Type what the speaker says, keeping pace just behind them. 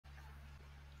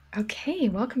Okay,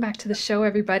 welcome back to the show,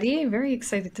 everybody. Very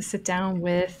excited to sit down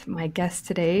with my guest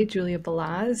today, Julia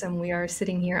Balaz, and we are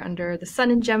sitting here under the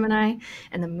sun in Gemini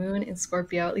and the moon in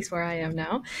Scorpio, at least where I am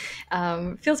now.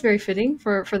 Feels very fitting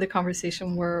for the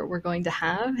conversation we're going to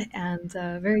have, and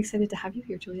very excited to have you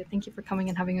here, Julia. Thank you for coming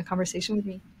and having a conversation with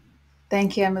me.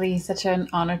 Thank you, Emily. Such an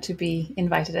honor to be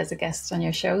invited as a guest on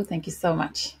your show. Thank you so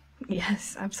much.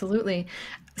 Yes, absolutely.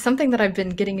 Something that I've been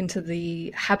getting into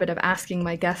the habit of asking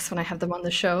my guests when I have them on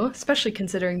the show, especially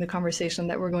considering the conversation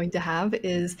that we're going to have,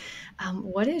 is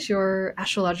what is your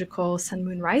astrological sun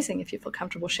moon rising, if you feel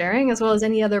comfortable sharing, as well as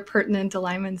any other pertinent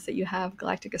alignments that you have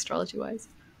galactic astrology wise?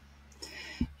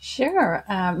 Sure.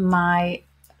 My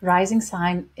rising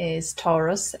sign is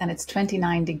Taurus and it's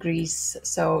 29 degrees.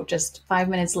 So just 5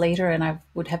 minutes later, and I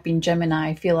would have been Gemini.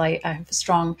 I feel like I have a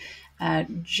strong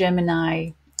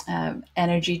Gemini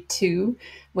energy too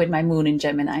with my moon in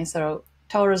Gemini. So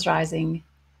Taurus rising,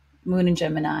 moon in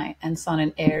Gemini, and sun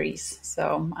in Aries.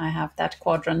 So I have that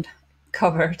quadrant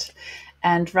covered.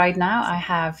 And right now I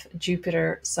have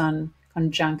Jupiter, Sun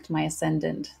conjunct my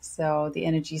ascendant. So the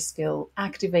energies feel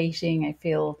activating. I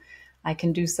feel I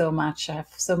can do so much. I have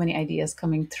so many ideas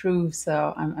coming through.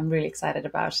 So I'm really excited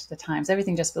about the times.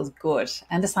 Everything just feels good.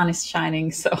 And the sun is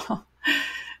shining. So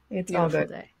it's all Beautiful good.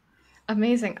 day.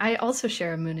 Amazing. I also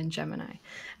share a moon in Gemini.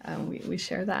 We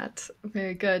share that.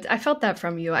 Very good. I felt that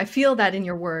from you. I feel that in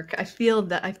your work. I feel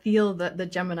that the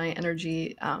Gemini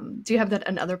energy. Do you have that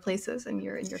in other places in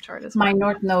your chart as My well?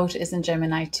 North Node is in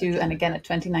Gemini too, and again at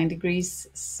 29 degrees.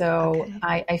 So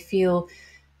Okay. I feel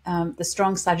the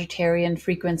strong Sagittarian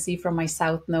frequency from my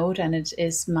South Node, and it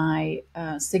is my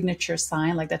signature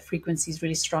sign. Like that frequency is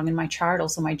really strong in my chart.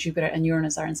 Also, my Jupiter and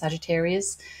Uranus are in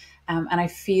Sagittarius. And I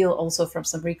feel also from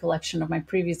some recollection of my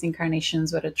previous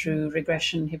incarnations, whether through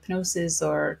regression hypnosis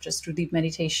or just through deep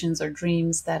meditations or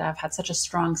dreams, that I've had such a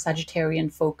strong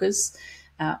Sagittarian focus,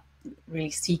 uh, really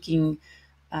seeking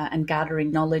and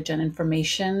gathering knowledge and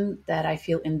information that I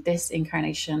feel in this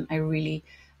incarnation, I really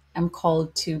am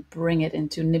called to bring it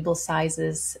into nibble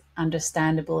sizes,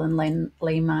 understandable in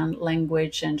layman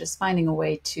language, and just finding a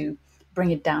way to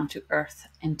bring it down to earth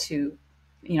and to,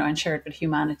 and share it with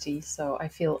humanity. So I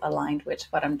feel aligned with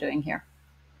what I'm doing here.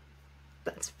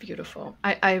 That's beautiful.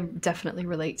 I definitely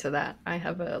relate to that. I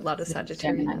have a lot of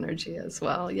Sagittarian Gemini. energy as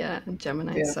well. Yeah, and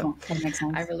Gemini. So Beautiful. That makes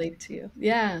I sense. relate to you.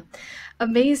 Yeah.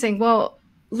 Amazing. Well,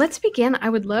 let's begin. I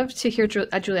would love to hear,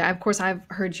 Julia. Of course, I've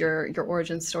heard your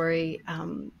origin story,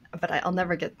 but I'll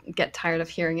never get tired of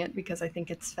hearing it because I think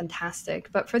it's fantastic.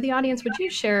 But for the audience, would you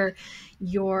share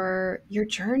your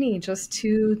journey just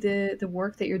to the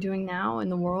work that you're doing now in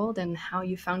the world and how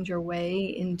you found your way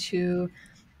into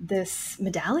this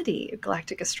modality,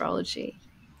 galactic astrology?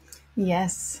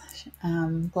 Yes,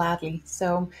 gladly.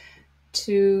 So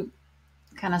to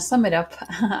kind of sum it up,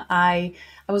 I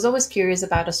was always curious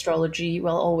about astrology.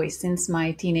 Well, always since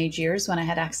my teenage years when I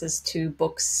had access to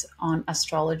books on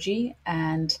astrology,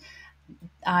 and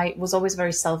I was always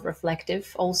very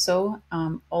self-reflective. Also,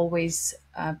 always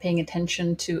paying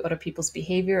attention to other people's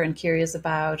behavior and curious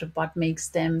about what makes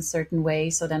them a certain way.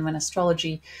 So then, when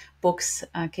astrology books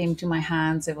came to my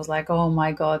hands, it was like, oh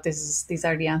my god, these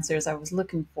are the answers I was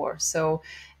looking for. So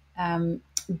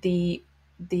the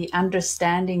the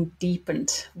understanding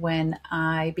deepened when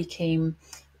I became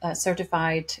a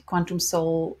certified quantum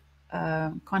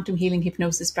healing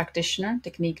hypnosis practitioner,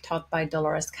 technique taught by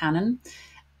Dolores Cannon.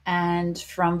 And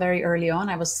from very early on,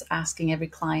 I was asking every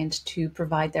client to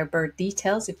provide their birth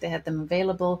details if they had them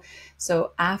available.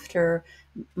 So after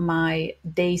my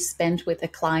day spent with a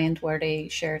client where they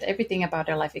shared everything about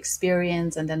their life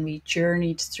experience, and then we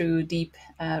journeyed through deep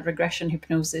regression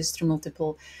hypnosis through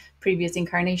multiple previous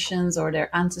incarnations or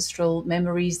their ancestral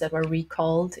memories that were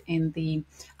recalled in the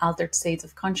altered states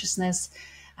of consciousness.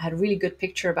 I had a really good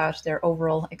picture about their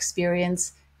overall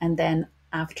experience. And then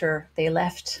after they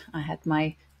left, I had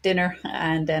my dinner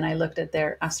and then I looked at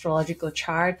their astrological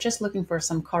chart, just looking for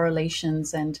some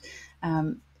correlations and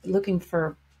looking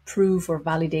for proof or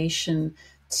validation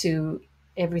to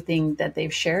everything that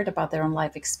they've shared about their own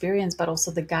life experience, but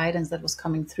also the guidance that was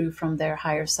coming through from their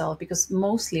higher self. Because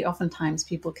mostly, oftentimes,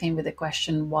 people came with the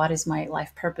question, what is my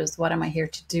life purpose? What am I here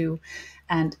to do?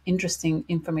 And interesting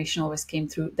information always came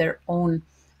through their own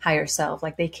higher self.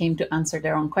 Like they came to answer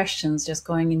their own questions, just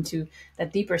going into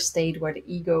that deeper state where the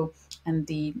ego and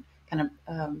the kind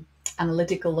of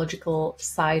analytical, logical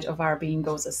side of our being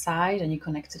goes aside, and you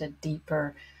connect to that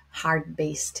deeper, heart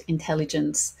based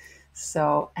intelligence.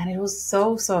 So, and it was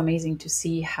so amazing to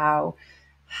see how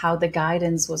the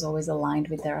guidance was always aligned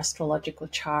with their astrological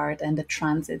chart and the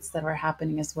transits that were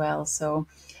happening as well. So,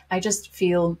 I just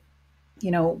feel,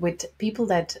 with people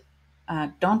that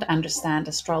don't understand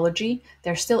astrology,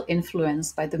 they're still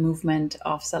influenced by the movement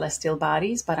of celestial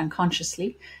bodies, but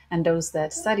unconsciously. And those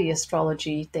that study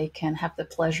astrology, they can have the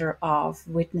pleasure of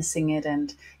witnessing it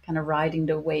and kind of riding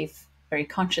the wave very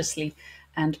consciously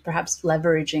and perhaps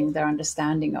leveraging their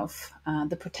understanding of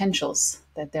the potentials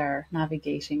that they're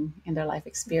navigating in their life Yeah.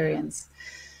 experience.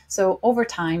 So over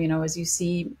time, as you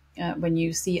see, when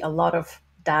you see a lot of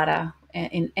data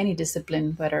in any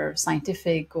discipline, whether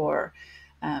scientific or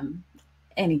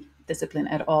any discipline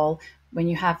at all, when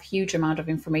you have huge amount of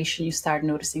information, you start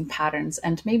noticing patterns.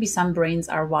 And maybe some brains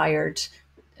are wired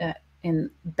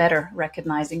in better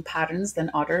recognizing patterns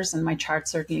than others. And my chart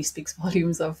certainly speaks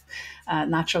volumes of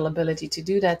natural ability to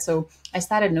do that. So I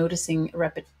started noticing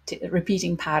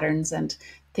repeating patterns and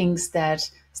things that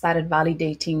started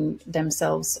validating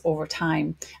themselves over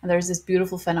time. And there's this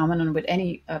beautiful phenomenon with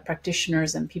any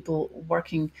practitioners and people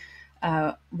working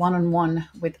one on one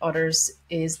with others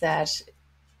is that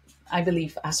I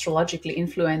believe astrologically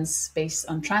influence based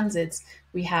on transits,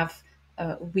 we have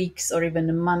weeks or even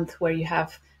a month where you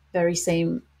have very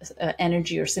same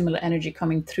energy or similar energy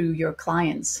coming through your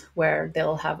clients, where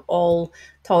they'll have all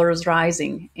Taurus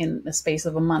rising in the space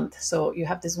of a month. So you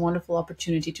have this wonderful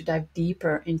opportunity to dive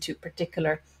deeper into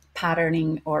particular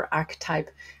patterning or archetype,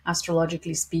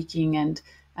 astrologically speaking, and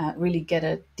really get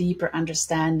a deeper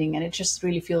understanding. And it just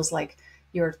really feels like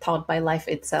you're taught by life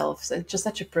itself. So it's just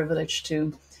such a privilege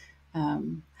to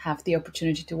have the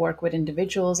opportunity to work with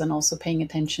individuals and also paying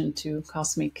attention to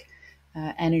cosmic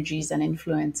energies and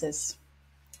influences.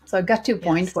 So I got to a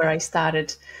point Yes. where I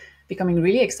started becoming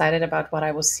really excited about what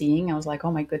I was seeing. I was like,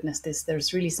 oh my goodness,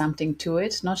 there's really something to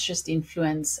it, not just the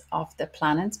influence of the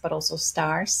planets, but also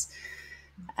stars.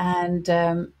 And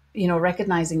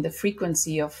recognizing the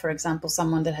frequency of, for example,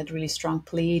 someone that had really strong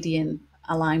Pleiadian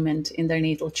alignment in their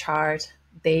natal chart,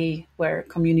 they were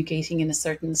communicating in a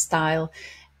certain style.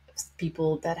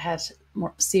 People that had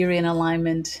more Syrian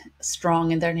alignment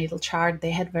strong in their natal chart,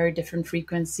 they had very different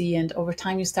frequency. And over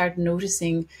time, you start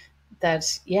noticing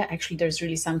that, yeah, actually, there's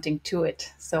really something to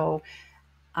it. So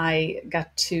I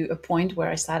got to a point where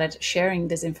I started sharing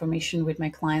this information with my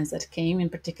clients that came, in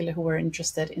particular, who were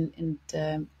interested in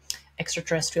the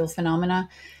extraterrestrial phenomena.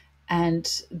 And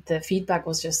the feedback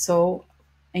was just so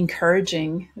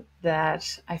encouraging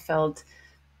that I felt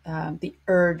the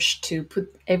urge to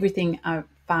put everything I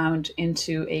found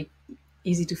into a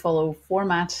easy to follow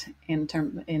format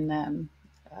in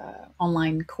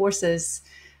online courses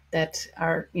that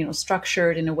are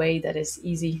structured in a way that is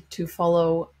easy to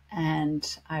follow. And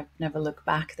I've never looked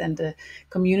back. Then the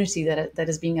community that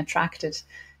is being attracted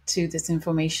to this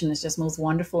information is just most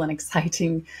wonderful and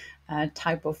exciting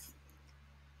type of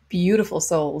beautiful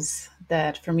souls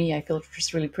that for me I feel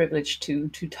just really privileged to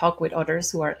talk with others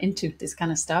who are into this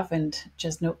kind of stuff and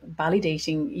just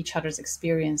validating each other's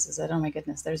experiences. That, oh my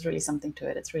goodness, there's really something to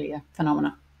it. It's really a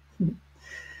phenomenon.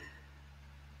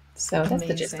 So that's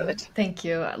the gist of Amazing. it. Thank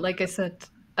you. Like I said,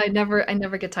 I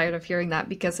never get tired of hearing that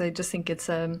because I just think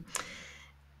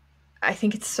I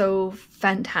think it's so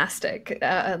fantastic.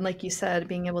 And like you said,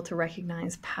 being able to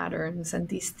recognize patterns and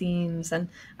these themes. And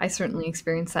I certainly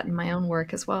experienced that in my own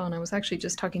work as well. And I was actually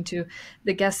just talking to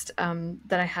the guest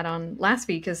that I had on last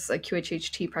week as a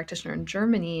QHHT practitioner in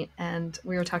Germany. And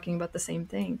we were talking about the same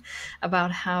thing,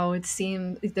 about how it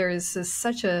seemed there is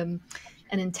such an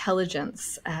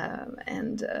intelligence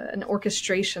and an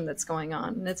orchestration that's going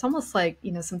on. And it's almost like,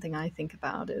 something I think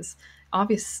about is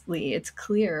obviously it's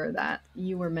clear that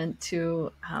you were meant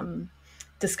to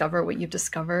discover what you've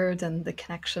discovered and the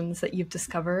connections that you've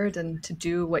discovered and to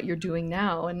do what you're doing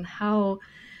now. And how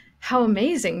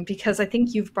amazing, because I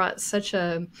think you've brought such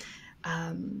a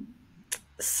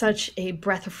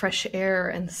breath of fresh air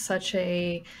and such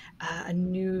a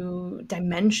new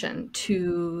dimension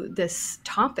to this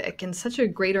topic and such a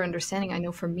greater understanding. I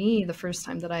know for me, the first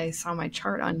time that I saw my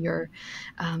chart on your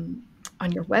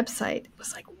website, it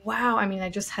was like, wow. I mean, I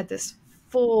just had this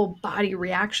full body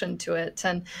reaction to it.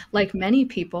 And like many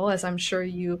people, as I'm sure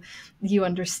you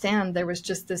understand, there was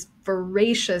just this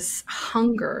voracious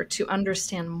hunger to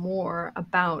understand more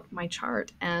about my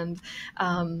chart. And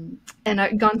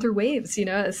I've gone through waves,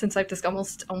 since I've just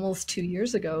almost 2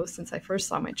 years ago since I first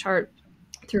saw my chart,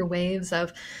 through waves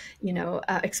of,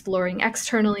 exploring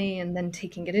externally and then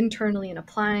taking it internally and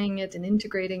applying it and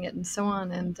integrating it and so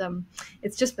on. And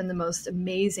it's just been the most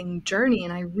amazing journey.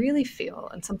 And I really feel,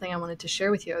 and something I wanted to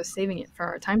share with you, I was saving it for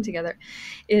our time together,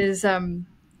 is, and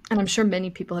I'm sure many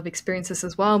people have experienced this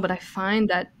as well, but I find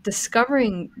that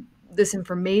discovering this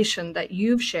information that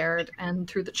you've shared and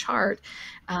through the chart,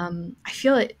 I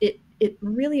feel it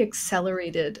really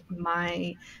accelerated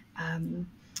my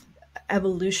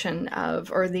evolution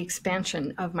of, or the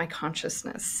expansion of my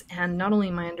consciousness, and not only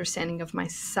my understanding of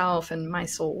myself and my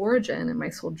soul origin and my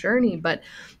soul journey, but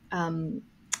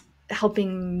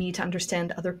helping me to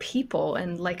understand other people.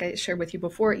 And like I shared with you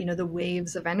before, the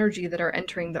waves of energy that are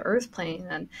entering the earth plane,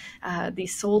 and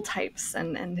these soul types,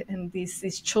 and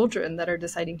these children that are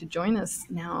deciding to join us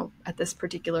now at this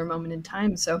particular moment in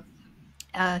time. So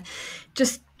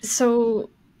just so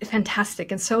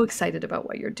fantastic, and so excited about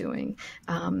what you're doing.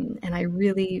 And I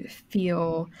really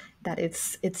feel that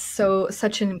it's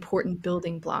such an important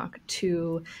building block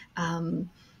to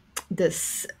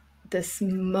this this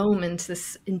moment,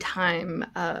 this in time,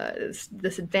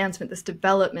 this advancement, this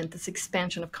development, this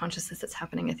expansion of consciousness that's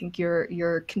happening. I think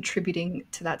you're contributing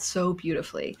to that so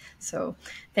beautifully. So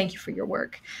thank you for your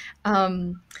work.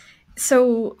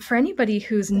 So for anybody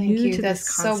who's Thank new you. to this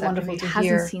That's so concept, or wonderful maybe to hasn't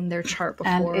hear. seen their chart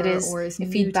And it before, is or is a new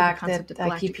to the feedback concept that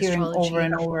of I keep galactic hearing over astrology.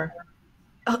 and over.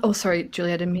 Oh, sorry,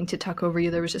 Julie, I didn't mean to talk over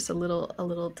you. There was just a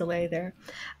little delay there.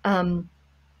 Um,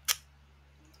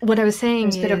 what I was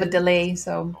saying There's a bit of a is, delay,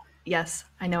 so yes,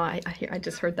 I know. I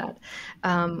just heard that.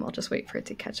 I'll just wait for it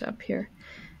to catch up here.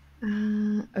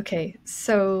 Okay,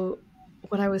 so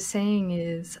what I was saying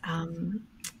is,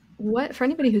 what for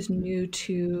anybody who's new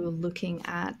to looking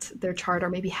at their chart, or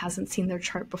maybe hasn't seen their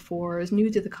chart before, is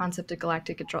new to the concept of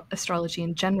galactic astrology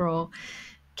in general.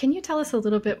 Can you tell us a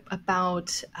little bit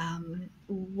about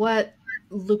what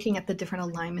looking at the different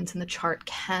alignments in the chart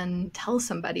can tell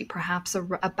somebody, perhaps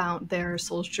about their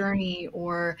soul's journey,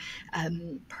 or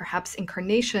perhaps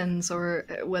incarnations, or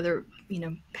whether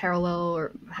parallel,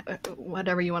 or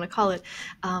whatever you want to call it?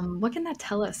 What can that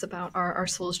tell us about our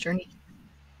soul's journey?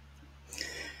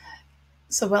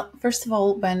 well, first of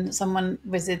all, when someone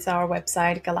visits our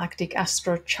website,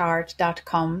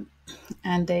 galacticastrochart.com,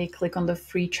 and they click on the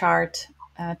free chart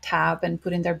tab and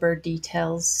put in their birth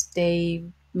details, they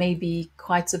may be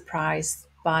quite surprised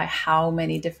by how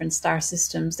many different star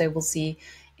systems they will see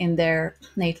in their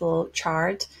natal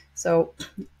chart. So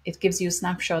it gives you a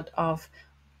snapshot of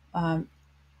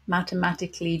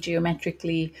mathematically,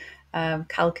 geometrically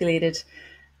calculated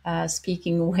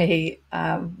speaking way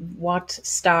what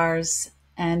stars,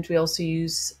 and we also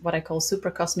use what I call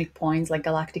supercosmic points like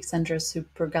galactic center,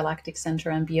 super galactic center,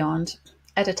 and beyond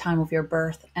at the time of your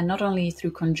birth, and not only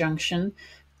through conjunction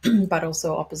but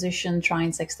also opposition,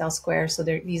 trine, sextile, square. So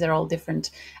these are all different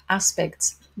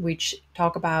aspects which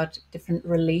talk about different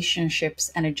relationships,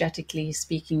 energetically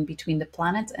speaking, between the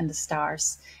planet and the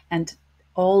stars, and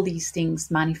all these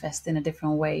things manifest in a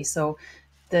different way. So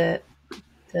the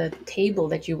the table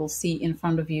that you will see in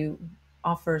front of you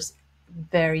offers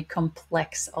very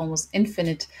complex, almost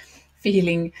infinite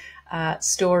feeling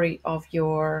story of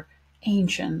your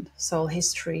ancient soul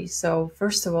history. So,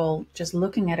 first of all, just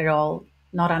looking at it all,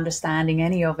 not understanding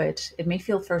any of it, it may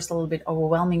feel first a little bit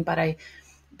overwhelming, but I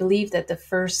believe that the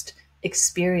first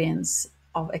experience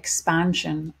of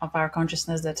expansion of our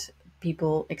consciousness that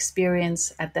people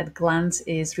experience at that glance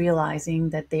is realizing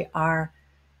that they are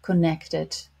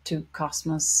connected to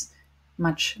cosmos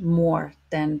much more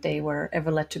than they were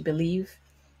ever led to believe.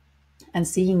 And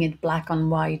seeing it black on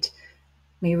white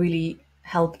may really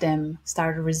help them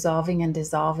start resolving and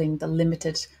dissolving the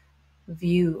limited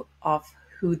view of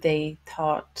who they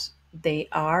thought they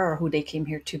are or who they came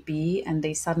here to be. And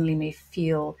they suddenly may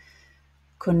feel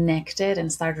connected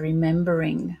and start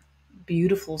remembering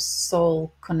beautiful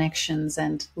soul connections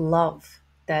and love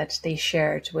that they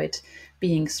shared with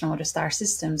beings from other star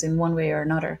systems in one way or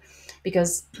another.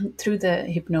 Because through the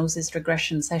hypnosis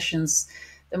regression sessions,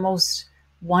 the most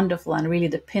wonderful and really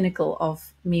the pinnacle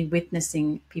of me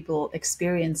witnessing people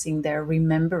experiencing their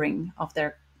remembering of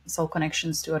their soul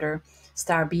connections to other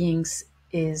star beings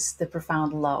is the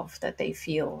profound love that they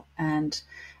feel, and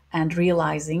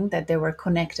realizing that they were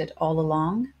connected all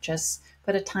along. Just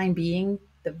for the time being,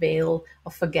 the veil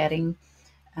of forgetting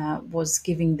was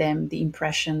giving them the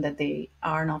impression that they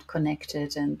are not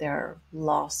connected and they're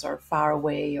lost or far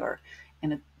away or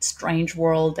in a strange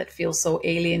world that feels so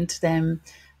alien to them.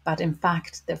 But in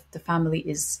fact, the family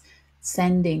is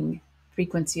sending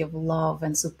frequency of love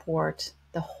and support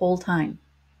the whole time,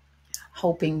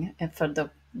 hoping for the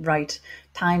right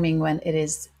timing when it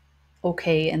is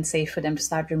okay and safe for them to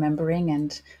start remembering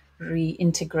and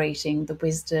reintegrating the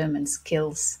wisdom and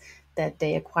skills that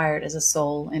they acquired as a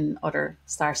soul in other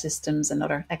star systems and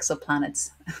other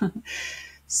exoplanets.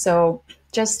 So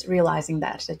just realizing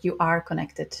that you are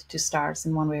connected to stars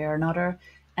in one way or another,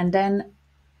 and then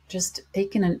just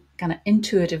taking a kind of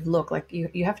intuitive look. Like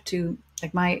you have to,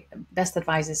 like, my best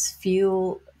advice is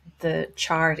feel the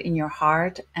chart in your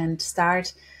heart and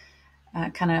start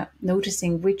kind of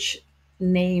noticing which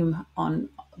name on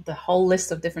the whole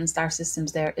list of different star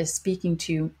systems there is speaking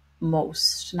to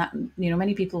most. Not,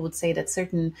 many people would say that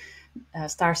certain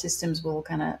star systems will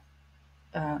kind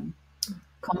of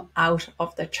come out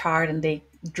of the chart and they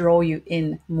draw you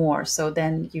in more. So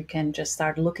then you can just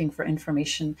start looking for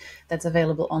information that's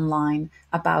available online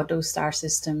about those star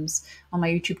systems. On my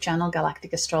YouTube channel,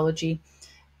 Galactic Astrology,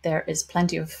 there is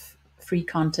plenty of free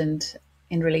content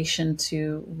in relation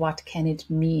to what can it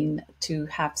mean to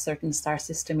have certain star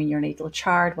system in your natal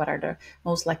chart, what are the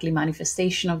most likely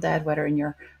manifestation of that, whether in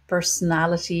your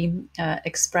personality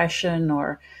expression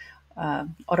or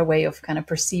other way of kind of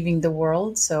perceiving the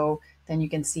world. So then you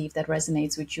can see if that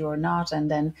resonates with you or not. And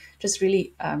then just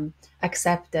really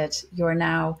accept that you're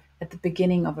now at the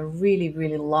beginning of a really,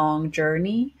 really long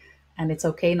journey. And it's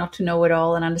okay not to know it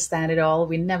all and understand it all.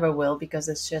 We never will, because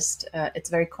it's just, it's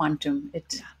very quantum.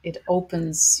 It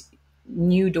opens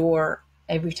new door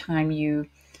every time you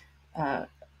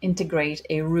integrate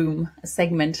a room, a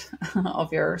segment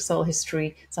of your soul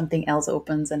history, something else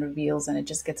opens and reveals, and it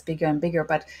just gets bigger and bigger.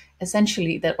 But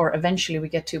essentially, that, or eventually, we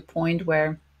get to a point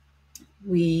where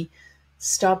we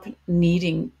stop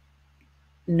needing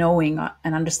knowing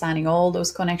and understanding all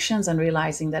those connections and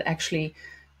realizing that actually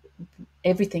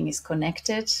everything is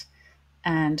connected.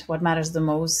 And what matters the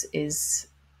most is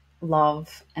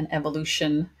love and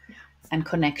evolution and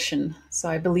connection. So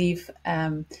I believe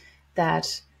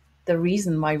that the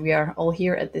reason why we are all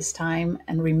here at this time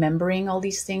and remembering all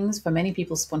these things, for many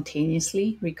people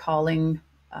spontaneously recalling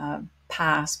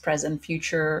past, present,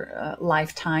 future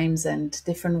lifetimes and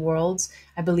different worlds,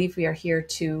 I believe we are here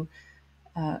to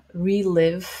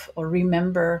relive or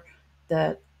remember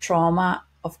the trauma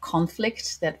of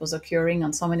conflict that was occurring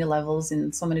on so many levels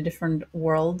in so many different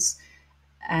worlds,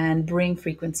 and bring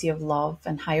frequency of love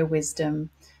and higher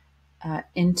wisdom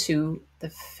into the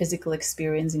physical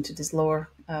experience, into this lower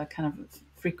kind of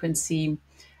frequency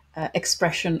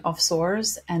expression of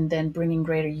source, and then bringing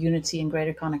greater unity and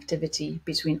greater connectivity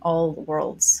between all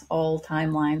worlds, all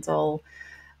timelines, all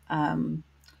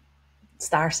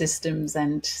star systems,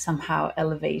 and somehow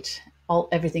elevate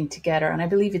everything together. And I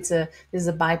believe this is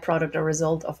a byproduct or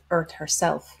result of Earth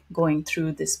herself going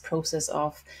through this process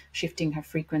of shifting her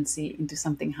frequency into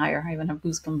something higher. I even have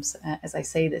goosebumps as I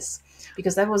say this,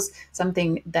 because that was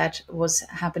something that was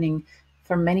happening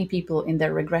for many people in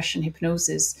their regression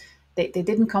hypnosis. They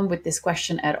didn't come with this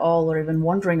question at all or even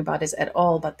wondering about this at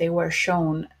all, but they were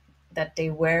shown that they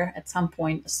were at some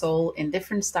point a soul in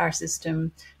different star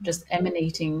system, just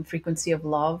emanating frequency of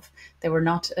love. They were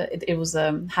not, it was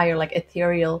a higher, like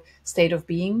ethereal state of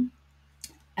being.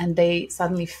 And they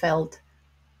suddenly felt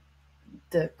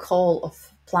the call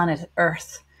of planet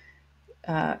Earth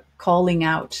calling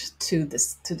out to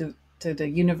this, to the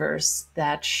universe,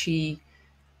 that she's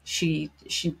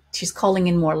calling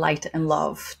in more light and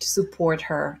love to support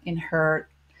her in her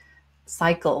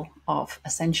cycle of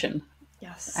ascension.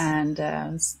 Yes. And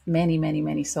many, many,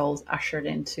 many souls ushered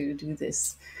in to do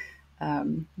this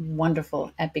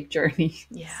wonderful, epic journey.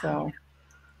 Yeah. So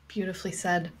beautifully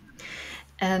said.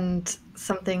 And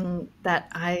something that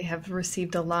I have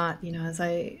received a lot, as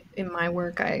in my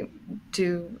work, I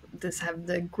have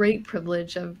the great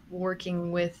privilege of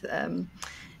working with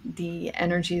the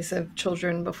energies of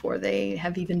children before they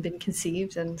have even been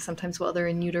conceived, and sometimes while they're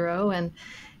in utero. And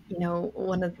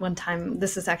one time,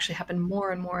 this has actually happened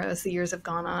more and more as the years have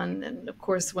gone on. And of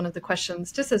course, one of the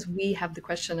questions, just as we have the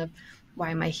question of why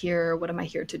am I here? What am I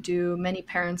here to do? Many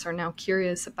parents are now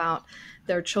curious about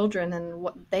their children and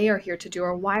what they are here to do,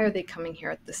 or why are they coming here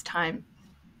at this time?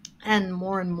 And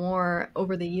more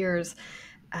over the years,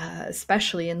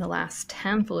 especially in the last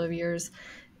handful of years,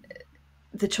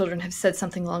 the children have said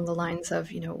something along the lines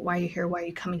of, why are you here? Why are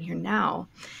you coming here now?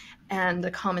 And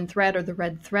the common thread, or the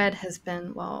red thread, has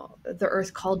been, well, the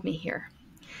earth called me here.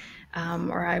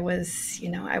 Or I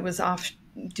was off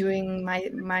doing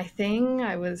my thing.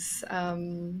 I was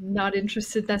not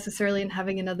interested necessarily in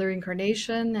having another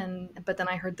incarnation, but then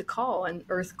I heard the call, and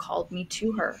Earth called me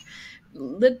to her.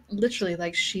 Literally,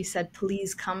 like she said,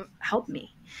 "Please come help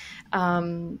me,"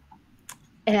 and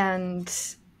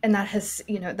that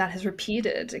has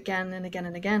repeated again and again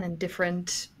and again in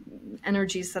different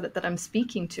energies that I'm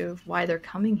speaking to, of why they're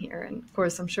coming here. And of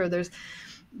course, I'm sure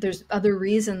there's other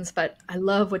reasons, but I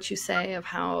love what you say of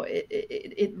how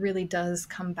it really does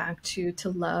come back to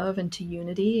love and to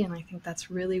unity. And I think that's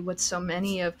really what so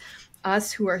many of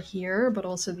us who are here, but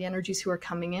also the energies who are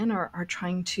coming in, are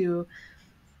trying to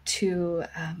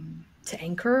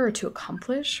anchor, or to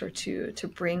accomplish, or to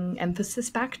bring emphasis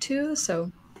back to.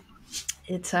 So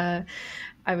It's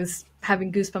I was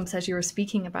having goosebumps as you were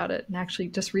speaking about it, and actually,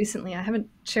 just recently, I haven't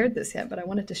shared this yet, but I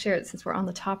wanted to share it since we're on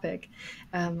the topic.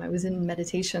 I was in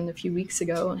meditation a few weeks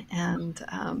ago, and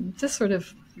just sort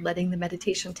of letting the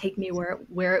meditation take me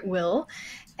where it will,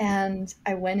 and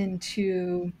I went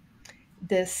into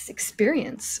this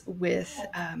experience with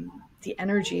the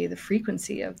energy, the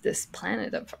frequency of this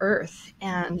planet of Earth,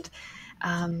 and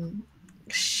um,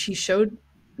 she showed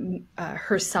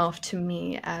herself to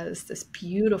me as this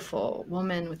beautiful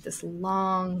woman with this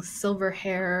long silver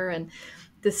hair and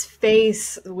this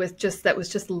face with just that was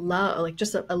just love, like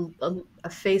just a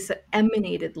face that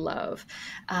emanated love,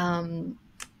 um,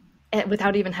 and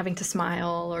without even having to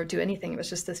smile or do anything. It was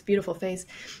just this beautiful face.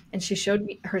 And she showed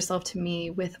herself to me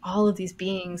with all of these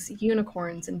beings,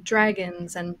 unicorns and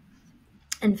dragons and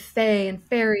fae and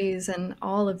fairies and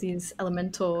all of these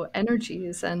elemental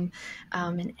energies and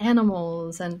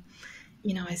animals. And,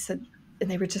 I said, and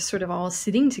they were just sort of all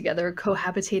sitting together,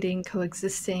 cohabitating,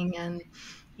 coexisting. And,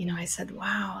 I said,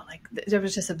 wow, like I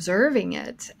was just observing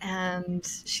it. And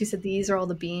she said, these are all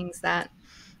the beings that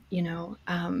you know,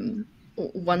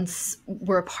 once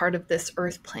were a part of this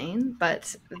earth plane,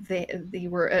 but they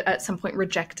were at some point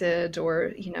rejected,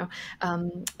 or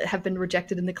have been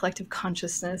rejected in the collective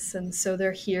consciousness, and so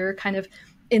they're here, kind of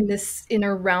in this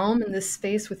inner realm, in this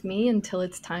space with me, until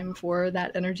it's time for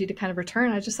that energy to kind of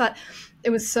return. I just thought it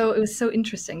was so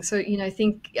interesting. So I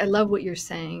think I love what you're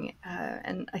saying,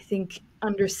 and I think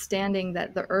understanding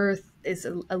that the earth is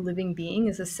a living being,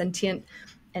 is a sentient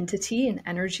entity and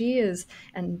energy, is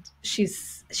and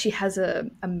she has a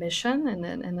mission and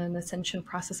an ascension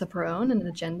process of her own, and an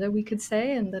agenda, we could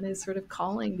say, and then is sort of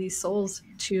calling these souls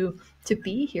to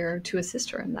be here to assist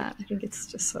her in that. I think it's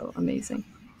just so amazing.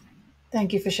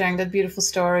 Thank you for sharing that beautiful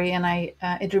story. And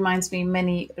it reminds me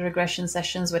many regression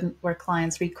sessions where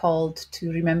clients recalled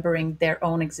to remembering their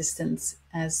own existence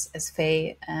as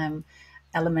Fae, Yeah.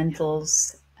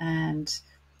 elementals, and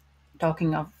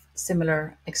talking of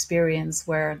similar experience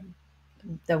where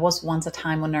there was once a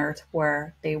time on Earth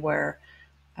where they were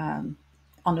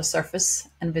on the surface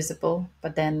and visible,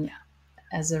 but then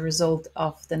Yeah. as a result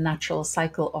of the natural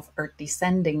cycle of Earth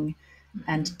descending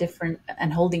and different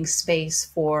and holding space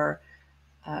for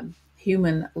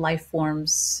human life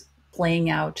forms playing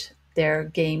out their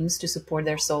games to support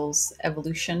their soul's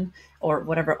evolution, or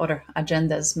whatever other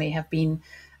agendas may have been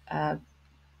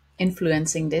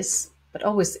influencing this, but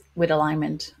always with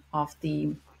alignment of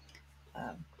the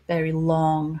very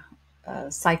long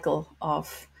cycle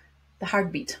of the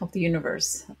heartbeat of the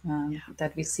universe Yeah.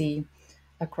 that we see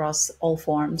across all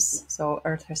forms. So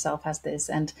Earth herself has this,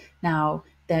 and now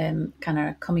them kind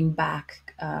of coming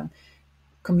back,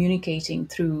 communicating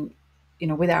through,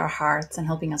 with our hearts and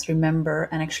helping us remember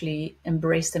and actually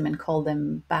embrace them and call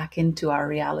them back into our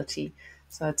reality.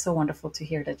 So it's so wonderful to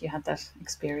hear that you had that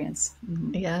experience.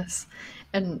 Mhm. Yes.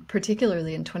 And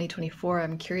particularly in 2024,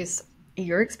 I'm curious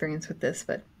your experience with this,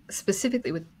 but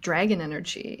specifically with dragon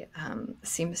energy,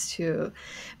 seems to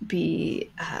be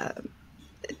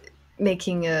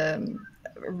making a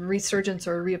resurgence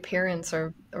or a reappearance,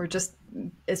 or just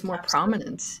is more Absolutely.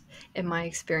 prominent in my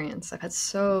experience. I've had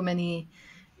so many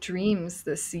dreams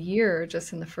this year,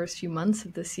 just in the first few months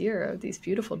of this year, of these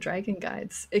beautiful dragon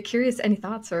guides. Curious, any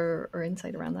thoughts or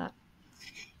insight around that?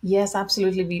 Yes,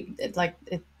 absolutely.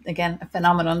 Again, a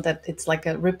phenomenon that it's like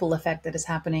a ripple effect that is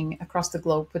happening across the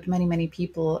globe with many, many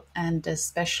people, and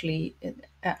especially,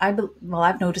 I've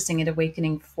noticing it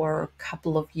awakening for a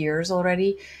couple of years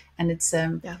already, and it's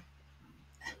Yeah.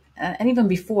 and even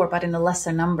before, but in the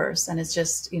lesser numbers. And it's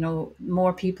just,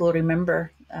 more people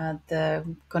remember the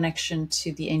connection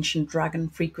to the ancient dragon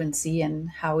frequency and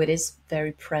how it is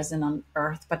very present on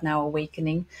Earth, but now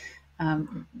awakening.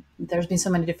 There's been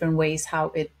so many different ways how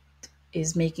it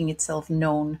is making itself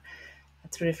known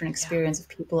through different Yeah. experience of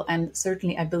people. And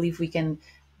certainly, I believe we can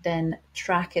then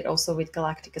track it also with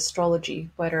galactic astrology,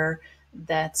 whether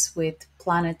that's with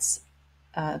planets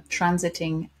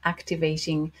transiting,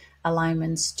 activating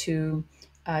alignments to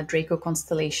Draco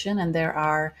constellation, and there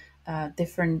are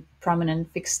different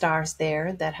prominent fixed stars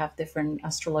there that have different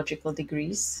astrological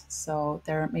degrees. So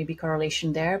there may be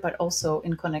correlation there, but also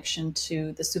in connection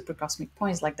to the supercosmic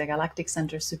points like the galactic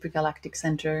center, supergalactic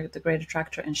center, the great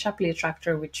attractor, and Shapley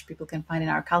attractor, which people can find in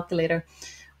our calculator,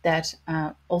 that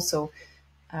also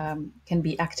can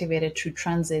be activated through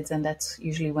transits. And that's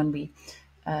usually when we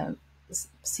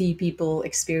see people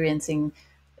experiencing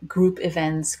group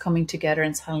events coming together,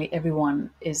 and suddenly everyone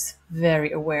is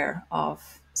very aware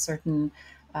of certain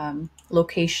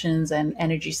locations and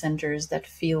energy centers that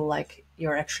feel like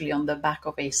you're actually on the back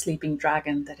of a sleeping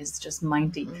dragon that is just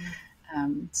mighty.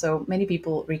 So many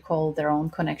people recall their own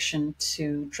connection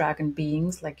to dragon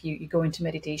beings. Like you go into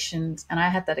meditations, and I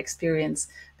had that experience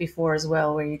before as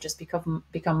well, where you just become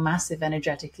massive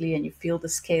energetically, and you feel the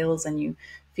scales, and you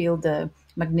feel the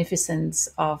magnificence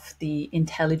of the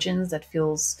intelligence that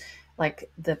feels like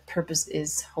the purpose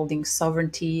is holding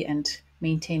sovereignty and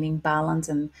maintaining balance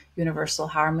and universal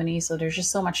harmony. So there's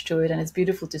just so much to it, and it's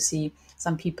beautiful to see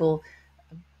some people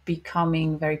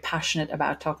becoming very passionate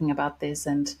about talking about this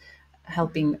and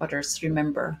helping others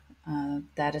remember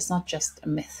that it's not just a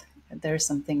myth. There is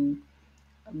something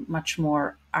much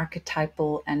more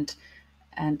archetypal and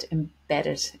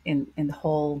embedded in the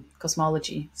whole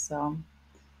cosmology. So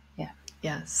yeah.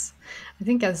 Yes. I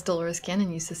think as Dolores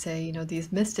Cannon used to say,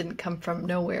 these myths didn't come from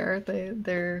nowhere.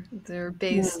 They're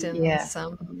based in Yeah,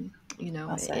 some,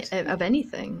 well said. of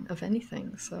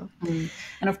anything. So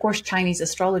And of course, Chinese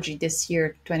astrology this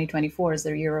year, 2024, is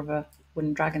their year of a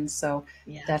wooden dragon. So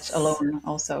that yes. alone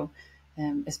also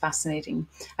is fascinating.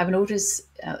 I've noticed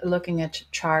looking at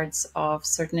charts of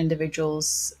certain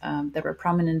individuals that were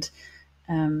prominent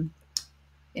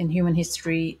in human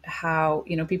history, how,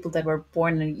 people that were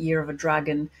born in a year of a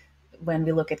dragon, when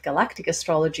we look at galactic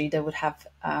astrology, they would have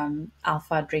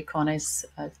Alpha Draconis,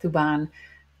 Thuban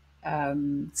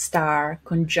star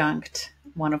conjunct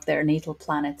one of their natal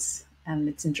planets. And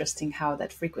it's interesting how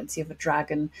that frequency of a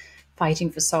dragon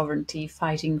fighting for sovereignty,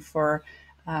 fighting for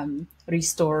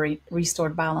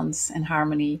restored balance and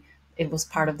harmony, it was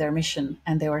part of their mission.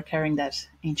 And they were carrying that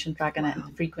ancient dragon Wow.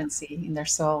 frequency in their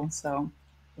soul. So,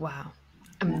 Wow.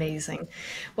 yeah. Amazing.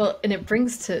 Well, and it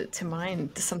brings to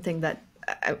mind something that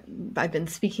I've been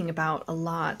speaking about a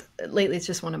lot lately. It's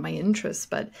just one of my interests,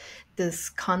 but this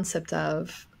concept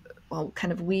of, well,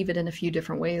 kind of weave it in a few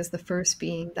different ways. The first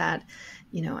being that,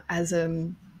 as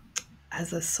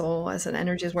a soul, as an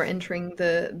energy, as we're entering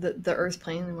the earth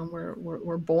plane, and when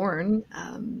we're born,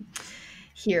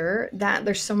 here, that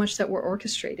there's so much that we're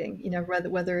orchestrating,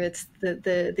 whether it's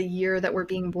the year that we're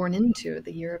being born into,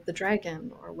 the year of the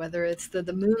dragon, or whether it's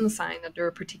the moon sign under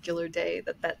a particular day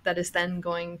that is then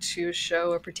going to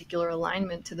show a particular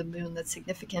alignment to the moon that's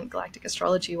significant galactic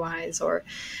astrology wise. Or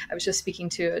I was just speaking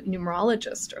to a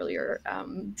numerologist earlier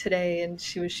today, and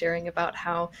she was sharing about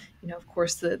how, of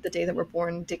course, the day that we're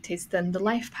born dictates then the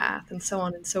life path, and so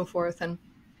on and so forth. And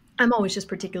I'm always just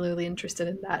particularly interested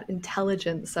in that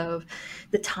intelligence of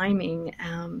the timing,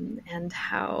 and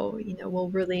how, we'll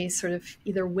really sort of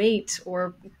either wait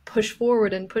or push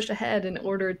forward and push ahead in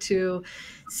order to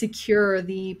secure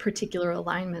the particular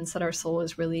alignments that our soul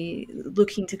is really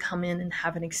looking to come in and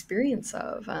have an experience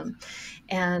of.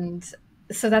 And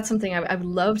so that's something I would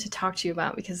love to talk to you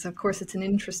about, because of course it's an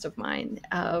interest of mine.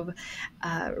 Of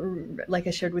like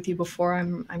I shared with you before,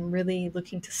 I'm really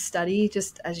looking to study,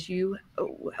 just as you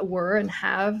were and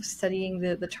have, studying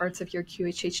the charts of your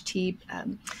QHHT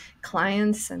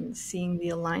clients, and seeing the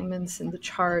alignments in the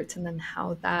chart, and then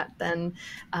how that then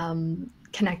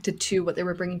connected to what they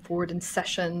were bringing forward in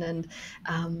session. And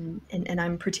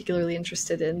I'm particularly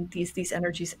interested in these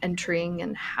energies entering,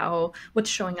 and how, what's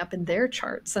showing up in their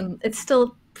charts. And it's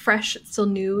still fresh, it's still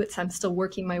new, I'm still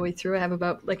working my way through. I have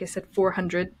about, like I said,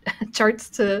 400 charts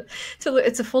to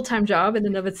it's a full-time job in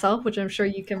and of itself, which I'm sure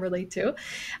you can relate to.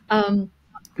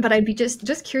 But I'd be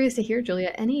just curious to hear,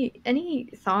 Julia, any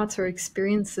thoughts or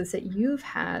experiences that you've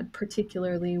had,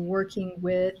 particularly working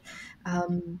with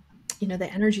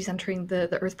the energies entering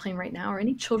the earth plane right now, or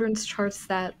any children's charts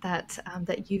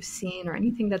that you've seen, or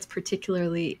anything that's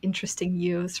particularly interesting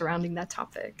you surrounding that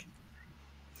topic.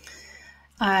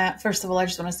 First of all, I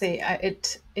just want to say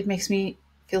it makes me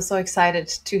feel so excited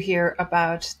to hear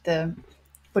about the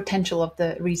potential of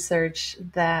the research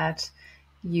that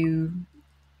you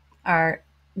are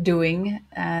doing,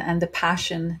 and the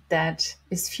passion that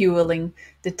is fueling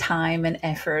the time and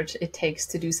effort it takes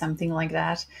to do something like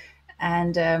that.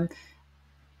 And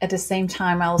at the same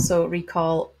time, I also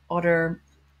recall other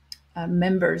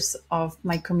members of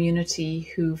my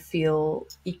community who feel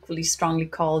equally strongly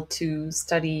called to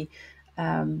study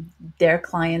their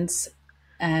clients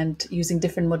and using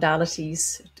different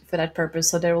modalities for that purpose.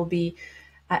 So there will be,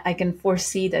 I can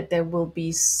foresee that there will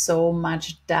be so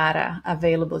much data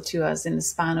available to us in the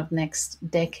span of next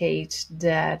decade,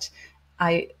 that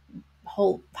I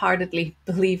wholeheartedly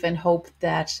believe and hope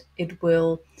that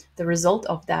the result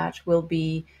of that will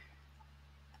be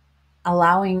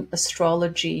allowing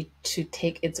astrology to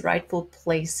take its rightful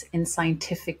place in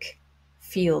scientific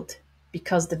field,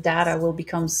 because the data will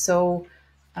become so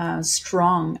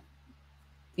strong,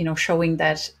 showing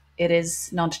that it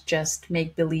is not just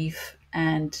make believe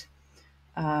and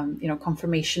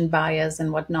confirmation bias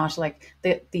and whatnot. Like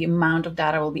the amount of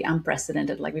data will be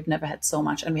unprecedented. Like we've never had so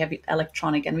much, and we have it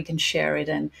electronic, and we can share it,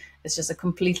 and it's just a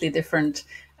completely different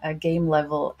game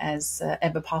level as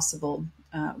ever possible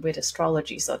with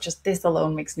astrology. So just this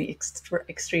alone makes me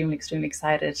extremely, extremely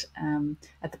excited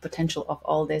at the potential of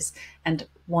all this. And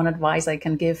one advice I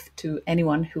can give to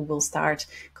anyone who will start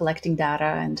collecting data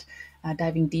and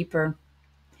diving deeper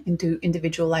into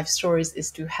individual life stories is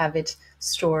to have it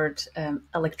stored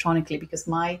electronically, because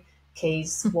my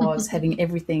case was having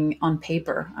everything on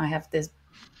paper. I have this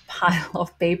pile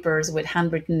of papers with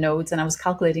handwritten notes, and I was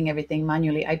calculating everything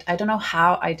manually. I don't know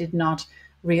how I did not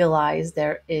realize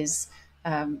there is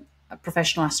a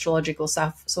professional astrological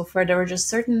software. There were just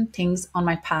certain things on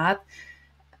my path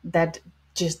that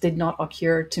just did not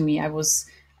occur to me. I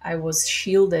was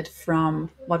shielded from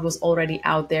what was already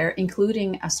out there,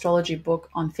 including astrology book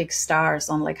on fixed stars,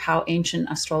 on like how ancient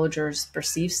astrologers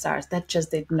perceive stars. That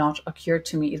just did not occur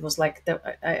to me. It was like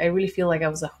I really feel like I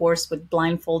was a horse with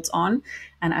blindfolds on,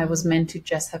 and I was meant to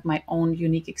just have my own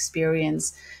unique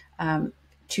experience,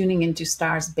 tuning into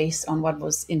stars based on what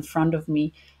was in front of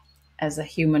me as a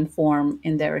human form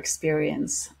in their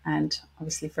experience, and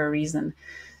obviously for a reason.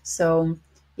 So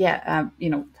yeah,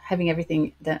 having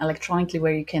everything then electronically,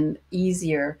 where you can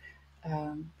easier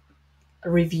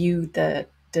review the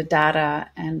data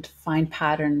and find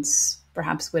patterns,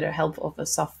 perhaps with the help of a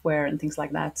software and things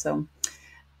like that. So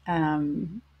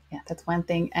yeah, that's one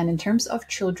thing. And in terms of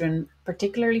children,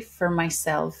 particularly for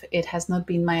myself, it has not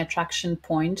been my attraction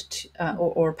point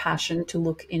or passion to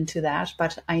look into that.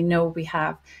 But I know we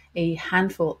have a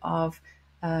handful of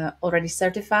already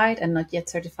certified and not yet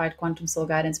certified quantum soul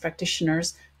guidance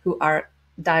practitioners who are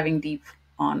diving deep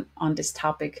on this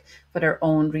topic for their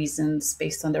own reasons,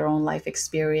 based on their own life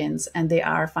experience, and they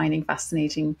are finding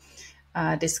fascinating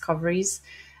discoveries.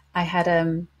 I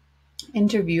had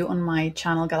interview on my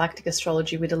channel Galactic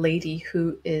Astrology with a lady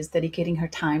who is dedicating her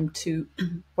time to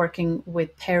working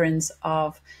with parents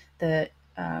of the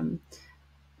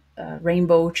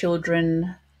rainbow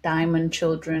children, diamond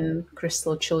children,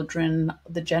 crystal children,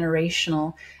 the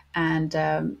generational.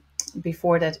 And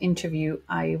before that interview,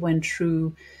 I went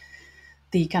through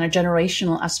the kind of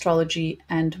generational astrology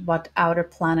and what outer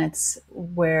planets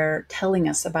were telling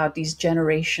us about these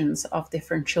generations of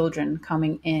different children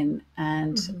coming in.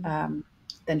 And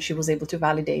then she was able to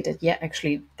validate it. Yeah,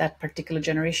 actually, that particular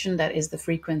generation, that is the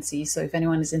frequency. So if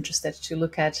anyone is interested to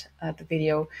look at the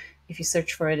video, if you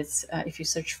search for it, if you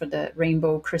search for the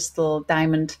rainbow, crystal,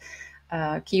 diamond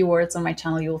keywords on my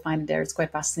channel, you'll find it there. It's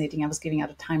quite fascinating. I was giving out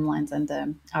the timelines and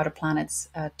the outer planets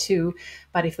too.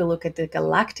 But if we look at the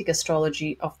galactic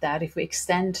astrology of that, if we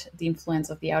extend the influence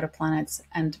of the outer planets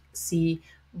and see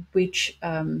which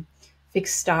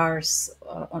fixed stars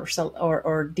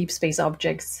or deep space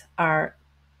objects are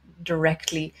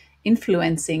directly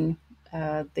influencing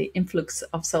the influx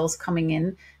of souls coming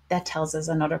in, that tells us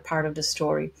another part of the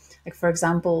story. Like, for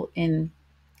example, in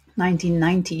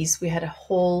 1990s, we had a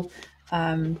whole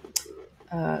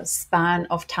span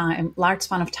of time, large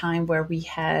span of time, where we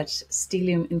had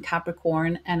stellium in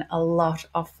Capricorn and a lot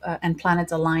of and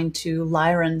planets aligned to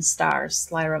Lyran stars,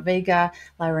 Lyra Vega,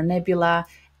 Lyra Nebula,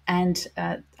 and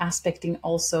aspecting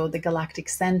also the galactic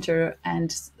center.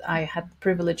 And I had the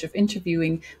privilege of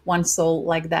interviewing one soul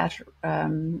like that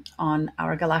on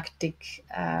our Galactic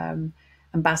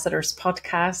Ambassadors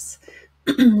podcast,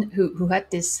 who had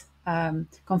this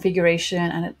configuration,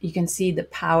 and you can see the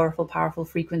powerful, powerful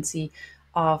frequency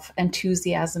of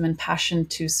enthusiasm and passion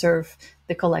to serve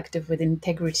the collective with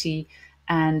integrity,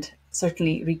 and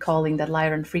certainly recalling that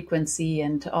Lyran frequency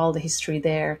and all the history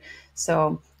there.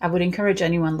 So I would encourage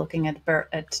anyone looking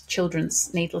at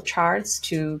children's natal charts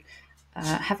to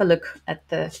have a look at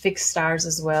the fixed stars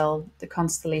as well, the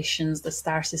constellations, the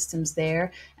star systems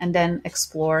there, and then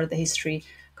explore the history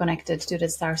connected to the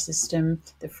star system,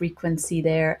 the frequency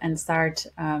there, and start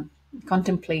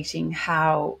contemplating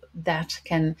how that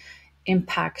can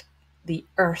impact the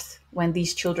earth when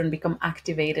these children become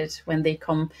activated, when they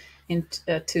come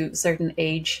into certain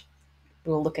age.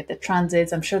 We'll look at the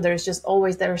transits. I'm sure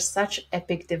there's such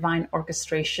epic divine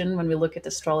orchestration when we look at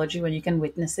astrology. When you can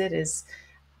witness it,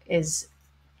 is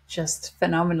just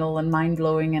phenomenal and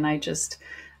mind-blowing. And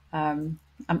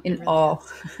I'm in awe,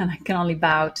 and I can only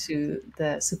bow to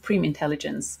the supreme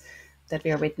intelligence that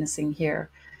we are witnessing here.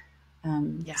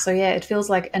 So yeah, it feels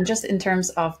like, and just in terms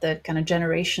of the kind of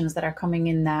generations that are coming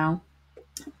in now,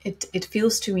 it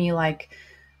feels to me like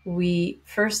we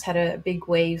first had a big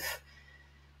wave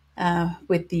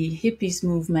with the hippies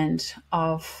movement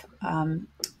of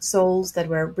souls that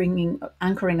were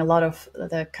anchoring a lot of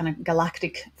the kind of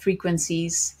galactic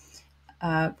frequencies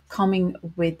coming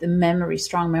with the memory,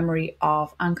 strong memory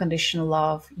of unconditional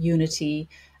love, unity,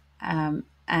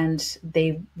 and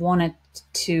they wanted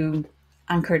to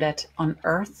anchor that on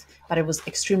Earth, but it was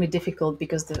extremely difficult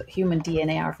because the human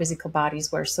DNA, our physical bodies,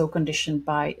 were so conditioned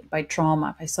by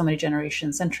trauma, by so many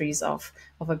generations, centuries of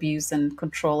abuse and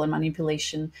control and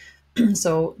manipulation.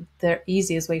 So the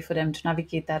easiest way for them to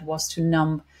navigate that was to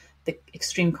numb the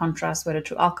extreme contrast, whether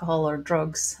through alcohol or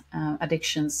drugs,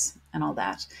 addictions, and all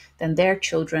that. Then their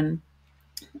children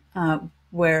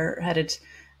were headed,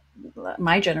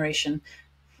 my generation.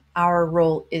 Our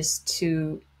role is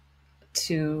to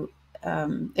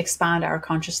expand our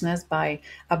consciousness by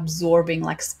absorbing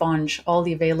like sponge all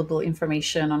the available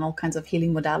information on all kinds of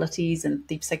healing modalities and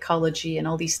deep psychology and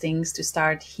all these things to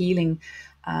start healing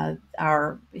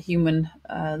our human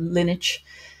lineage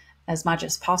as much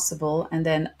as possible. And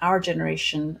then our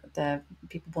generation, the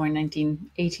people born in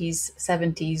 1980s,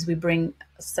 70s, we bring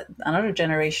another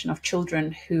generation of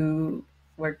children who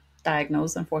were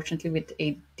diagnosed, unfortunately, with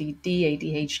ADD,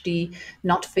 ADHD,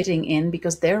 not fitting in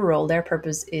because their role, their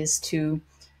purpose is to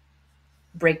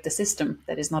break the system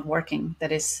that is not working,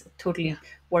 that is Yeah. totally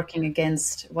working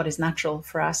against what is natural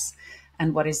for us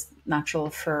and what is natural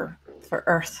for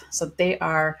Earth. So they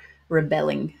are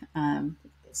rebelling.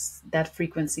 That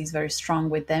frequency is very strong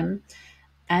with them.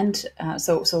 And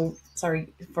so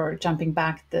sorry for jumping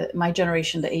back. My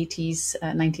generation, the 80s,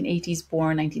 1980s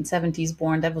born, 1970s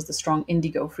born, that was the strong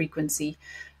indigo frequency,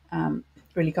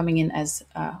 really coming in as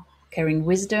carrying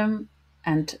wisdom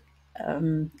and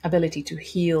ability to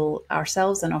heal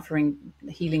ourselves and offering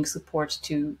healing support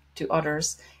to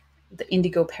others. The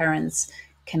indigo parents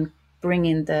can bring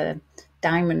in the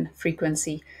diamond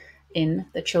frequency in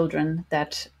the children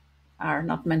that are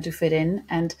not meant to fit in,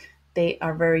 and they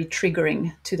are very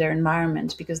triggering to their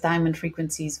environment because diamond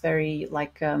frequency is very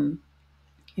like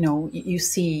you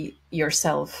see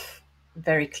yourself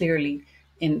very clearly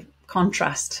in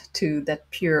contrast to that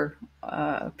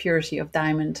purity of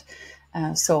diamond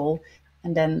soul.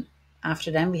 And then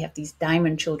after them, we have these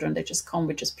diamond children that just come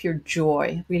with just pure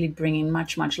joy, really bringing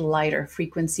much, much lighter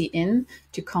frequency in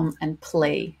to come and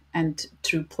play. And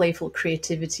through playful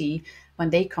creativity,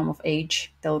 when they come of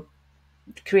age, they'll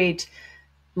create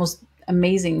most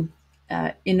amazing,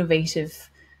 innovative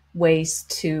ways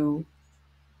to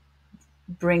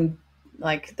bring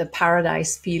like the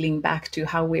paradise feeling back to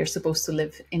how we are supposed to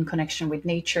live in connection with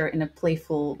nature in a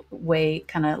playful way,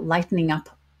 kind of lightening up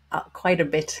quite a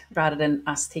bit rather than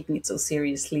us taking it so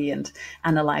seriously and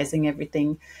analyzing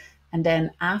everything. And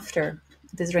then after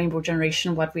this rainbow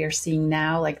generation, what we are seeing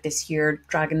now, like this year,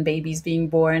 dragon babies being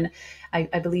born, I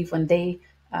believe when they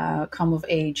come of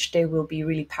age, they will be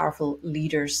really powerful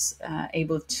leaders,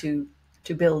 able to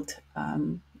build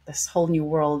this whole new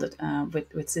world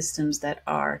with systems that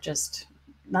are just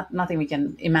nothing we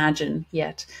can imagine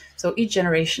yet. So each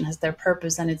generation has their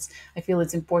purpose, and I feel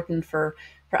it's important for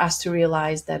us to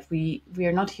realize that we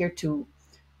are not here to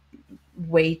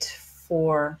wait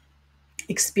for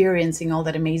experiencing all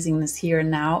that amazingness here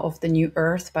and now of the new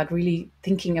earth, but really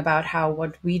thinking about how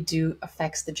what we do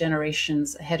affects the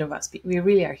generations ahead of us. We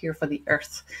really are here for the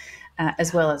earth,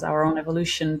 as well as our own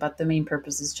evolution, but the main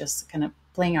purpose is just kind of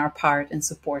playing our part and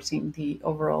supporting the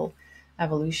overall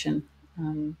evolution.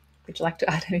 Would you like to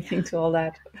add anything to all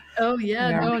that? Oh yeah,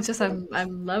 Yeah. no, it's just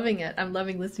I'm loving it. I'm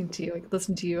loving listening to you. I could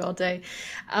listen to you all day.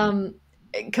 Um,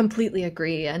 Completely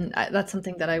agree, and that's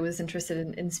something that I was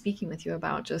interested in speaking with you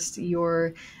about. Just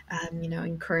your,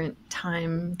 in current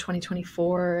time,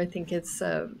 2024. I think it's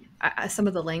some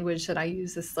of the language that I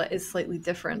use is slightly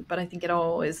different, but I think it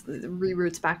always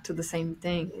reroutes back to the same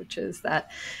thing, which is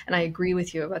that. And I agree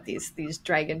with you about these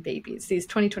dragon babies, these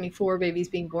 2024 babies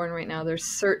being born right now. They're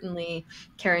certainly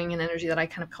carrying an energy that I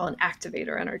kind of call an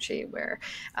activator energy, where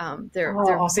Oh, they're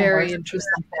awesome word very to use interested.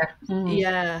 right there. Mm.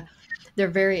 Yeah, they're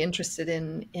very interested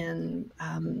in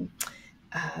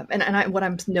what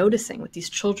I'm noticing with these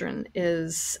children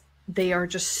is they are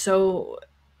just so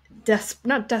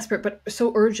not desperate, but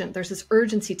so urgent. There's this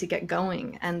urgency to get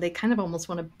going, and they kind of almost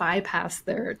want to bypass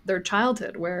their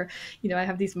childhood. Where I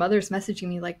have these mothers messaging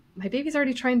me like, "My baby's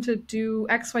already trying to do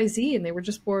X, Y, Z, and they were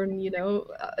just born,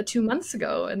 2 months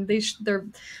ago, and they're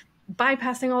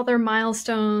bypassing all their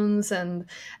milestones, and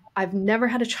I've never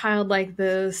had a child like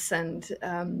this, and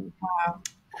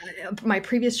my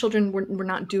previous children were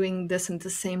not doing this in the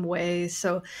same way."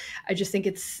 So I just think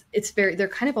it's very, they're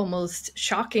kind of almost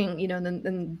shocking, and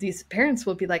then these parents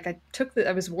will be like,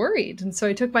 I was worried, and so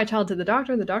I took my child to the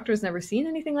doctor. The doctor has never seen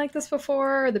anything like this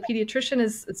before. The pediatrician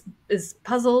is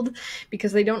puzzled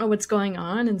because they don't know what's going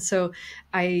on. And so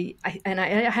I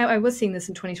was seeing this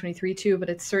in 2023 too, but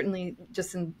it's certainly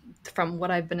just in from what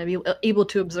I've been able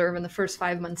to observe in the first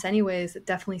 5 months, anyways, it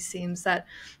definitely seems that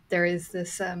there is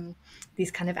this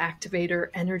these kind of activator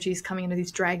energies coming in, or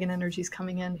these dragon energies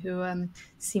coming in, who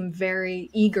seem very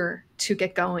eager to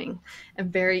get going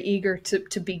and very eager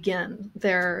to begin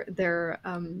their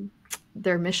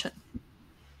mission.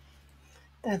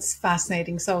 That's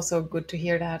fascinating. So good to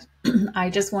hear that. I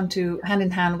just want to, hand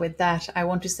in hand with that, I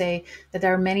want to say that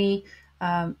there are many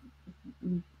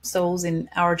souls in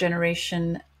our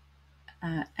generation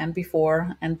and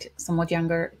before, and somewhat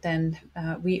younger than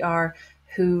we are,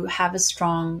 who have a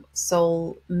strong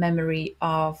soul memory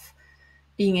of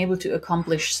being able to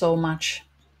accomplish so much,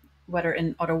 whether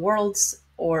in other worlds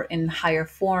or in higher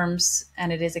forms.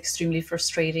 And it is extremely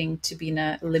frustrating to be in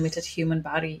a limited human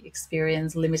body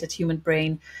experience, limited human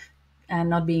brain, and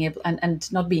not being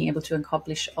able to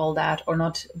accomplish all that, or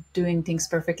not doing things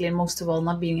perfectly, and most of all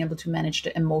not being able to manage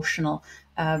the emotional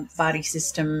body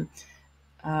system.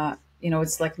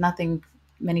 It's like nothing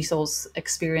many souls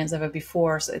experience ever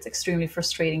before. So it's extremely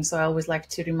frustrating. So I always like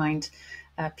to remind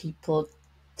people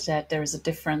that there is a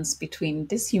difference between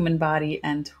this human body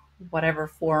and whatever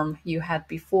form you had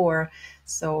before.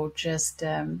 So just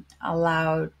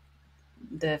allow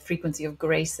the frequency of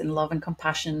grace and love and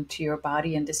compassion to your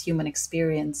body and this human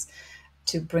experience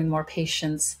to bring more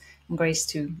patience and grace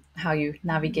to how you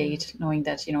navigate, knowing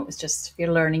that, it's just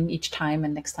you're learning each time,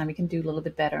 and next time you can do a little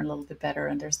bit better and a little bit better,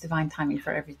 and there's divine timing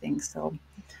for everything. So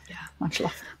Yeah. much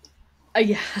love.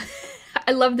 Yeah.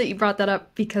 I love that you brought that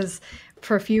up, because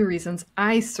for a few reasons,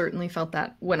 I certainly felt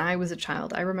that when I was a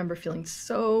child. I remember feeling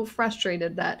so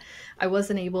frustrated that I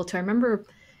wasn't able to. I remember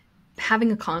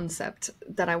having a concept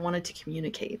that I wanted to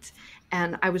communicate,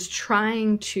 and I was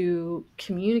trying to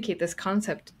communicate this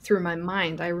concept through my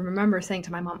mind. I remember saying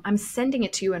to my mom, "I'm sending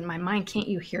it to you in my mind. Can't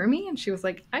you hear me?" And she was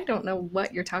like, "I don't know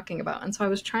what you're talking about." And so I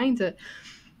was trying to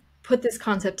put this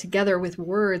concept together with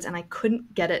words, and I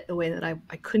couldn't get it the way that I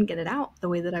couldn't get it out the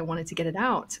way that I wanted to get it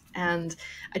out. And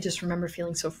I just remember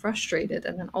feeling so frustrated.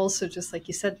 And then also, just like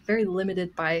you said, very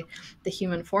limited by the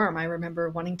human form. I remember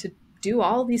wanting to do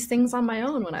all these things on my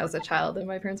own when I was a child, and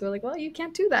my parents were like, "Well, you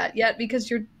can't do that yet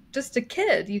because you're just a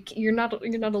kid. You're not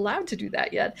allowed to do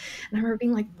that yet." And I remember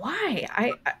being like, "Why?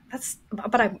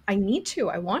 But I need to.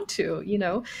 I want to, you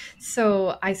know."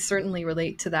 So I certainly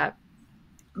relate to that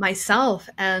myself.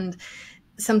 And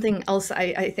something else,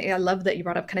 I think I love that you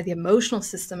brought up kind of the emotional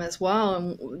system as well,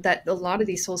 and that a lot of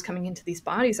these souls coming into these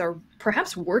bodies are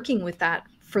perhaps working with that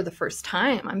for the first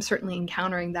time. I'm certainly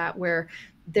encountering that, where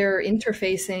they're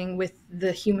interfacing with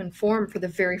the human form for the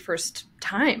very first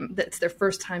time. That's their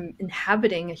first time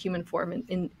inhabiting a human form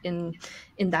in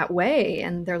that way,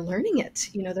 and they're learning it.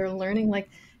 They're learning, like,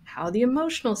 how the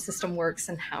emotional system works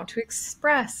and how to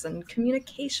express and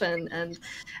communication. And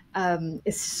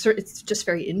it's just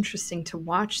very interesting to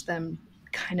watch them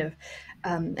kind of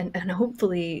and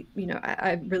hopefully,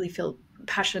 I really feel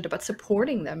passionate about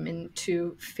supporting them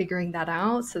into figuring that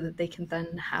out, so that they can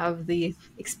then have the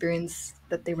experience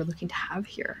that they were looking to have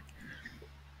here.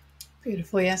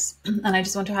 Beautiful, yes. And I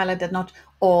just want to highlight that not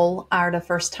all are the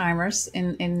first timers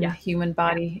in Yeah. human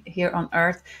body here on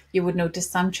Earth. You would notice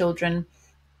some children,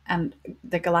 and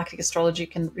the Galactic Astrology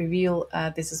can reveal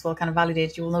this as well, kind of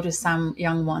validate. You will notice some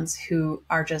young ones who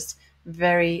are just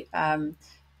very,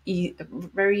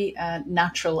 very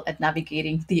natural at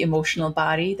navigating the emotional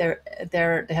body. They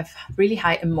have really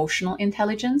high emotional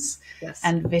intelligence Yes.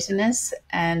 and wittiness,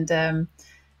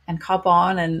 and cop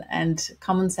on and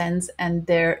common sense. And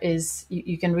there is,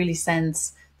 you can really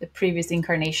sense the previous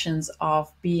incarnations of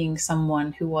being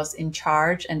someone who was in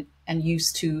charge and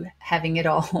used to having it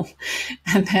all.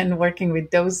 And then working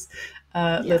with those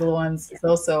Yeah. little ones is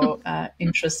also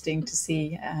interesting to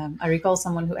see. I recall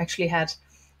someone who actually had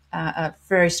a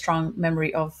very strong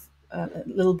memory of a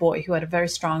little boy who had a very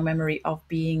strong memory of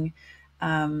being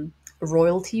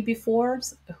royalty before,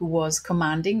 who was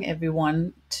commanding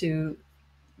everyone to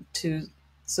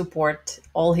support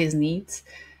all his needs.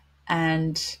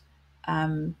 And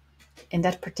in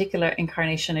that particular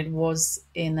incarnation, it was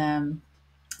in a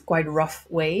quite rough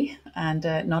way, and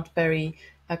not very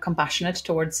compassionate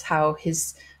towards how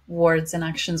his words and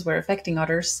actions were affecting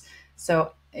others.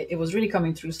 So it was really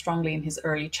coming through strongly in his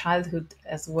early childhood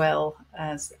as well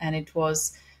as, and it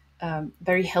was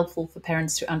very helpful for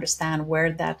parents to understand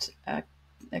where that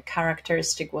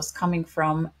characteristic was coming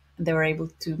from. They were able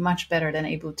to much better than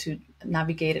able to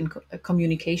navigate in a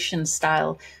communication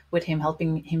style with him,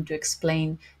 helping him to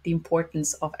explain the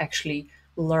importance of actually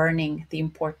learning the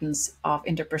importance of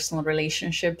interpersonal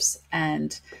relationships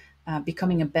and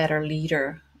becoming a better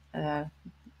leader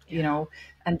Yeah.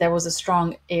 and there was a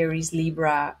strong Aries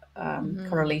Libra Mhm.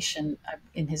 correlation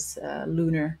in his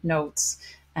lunar notes,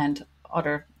 and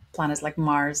other planets like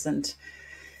Mars and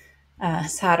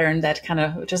Saturn that kind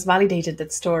of just validated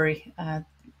that story.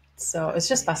 So it's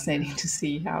just Fascinating. fascinating to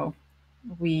see how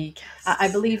we, I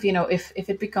Yes. believe, if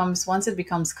it becomes, once it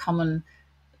becomes common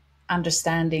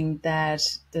understanding that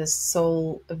the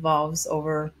soul evolves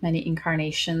over many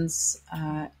incarnations,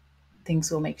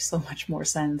 things will make so much more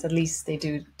sense. At least they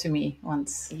do to me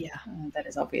once Yeah. that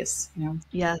is obvious.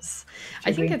 Yes. Would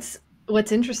you I think agree? it's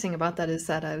what's interesting about that is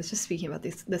that I was just speaking about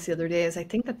this the other day is I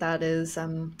think that that is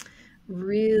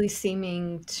really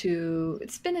seeming to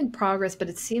it's been in progress, but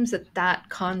it seems that that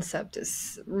concept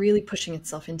is really pushing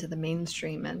itself into the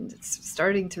mainstream and it's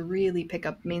starting to really pick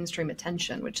up mainstream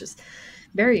attention, which is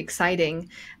very exciting.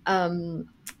 Um,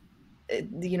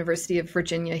 the University of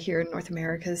Virginia here in North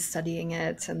America is studying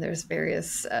it, and there's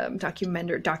various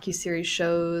docu-series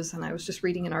shows. And I was just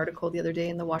reading an article the other day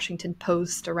in the Washington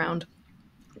Post around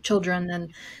children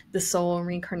and the soul and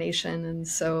reincarnation, and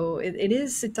so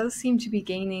it does seem to be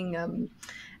gaining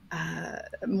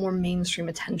more mainstream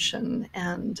attention.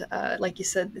 And like you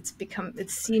said, it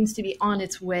seems to be on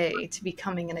its way to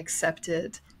becoming an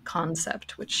accepted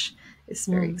concept, which is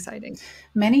very exciting.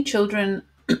 Many children,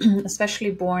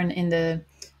 especially born in the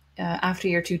after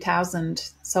year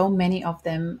 2000, so many of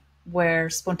them were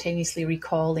spontaneously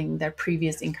recalling their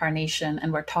previous Yes. incarnation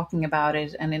and were talking about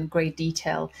it and in great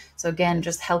detail. So again,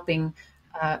 just Yes. helping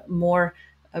more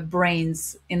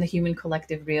brains in the human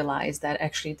collective realize that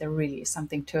actually there really is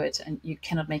something to it, and you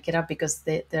cannot make it up because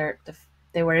they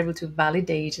were able to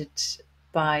validate it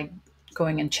by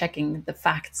going and checking the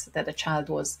facts that a child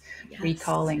was Yes.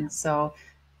 recalling. So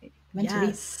meant to be.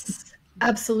 Yes,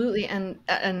 absolutely.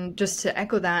 And just to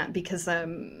echo that, because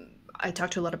I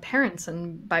talk to a lot of parents,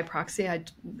 and by proxy, I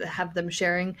have them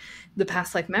sharing the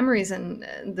past life memories and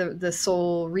the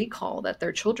soul recall that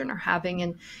their children are having,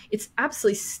 and it's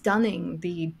absolutely stunning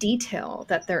the detail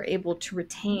that they're able to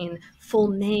retain: full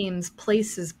names,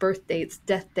 places, birth dates,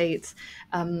 death dates.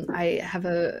 I have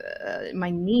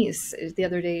my niece the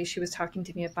other day. She was talking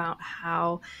to me about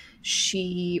how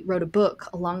she wrote a book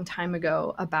a long time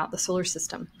ago about the solar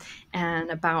system and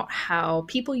about how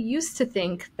people used to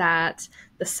think that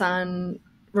the sun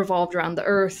revolved around the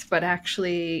earth, but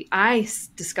actually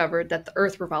discovered that the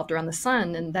earth revolved around the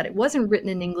sun and that it wasn't written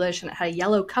in English and it had a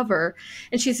yellow cover.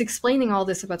 And she's explaining all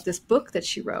this about this book that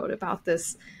she wrote about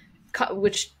this,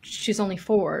 which she's only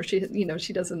 4. She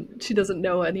doesn't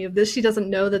know any of this. She doesn't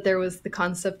know that there was the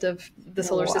concept of the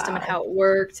solar system and Wow. how it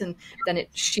worked, and then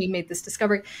she made this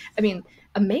discovery. I mean,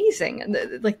 amazing. And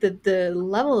the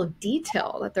level of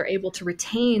detail that they're able to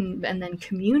retain and then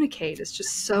communicate is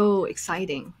just so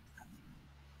exciting.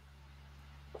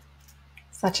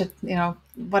 Such a,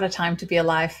 what a time to be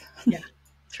alive. Yeah,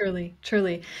 truly,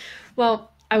 truly.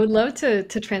 Well, I would love to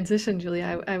transition,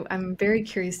 Julia. I'm very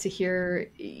curious to hear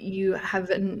you have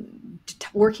been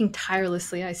working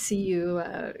tirelessly. I see you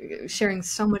sharing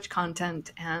so much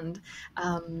content and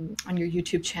on your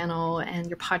YouTube channel and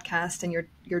your podcast and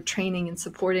your training and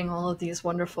supporting all of these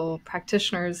wonderful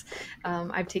practitioners.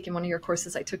 I've taken one of your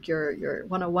courses. I took your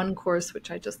 101 course,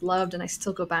 which I just loved, and I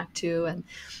still go back to.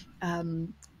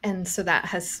 Um, and so that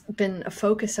has been a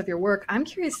focus of your work. I'm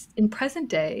curious, in present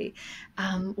day,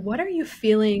 what are you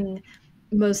feeling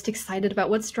most excited about?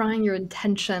 What's drawing your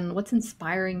attention? What's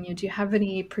inspiring you? Do you have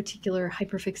any particular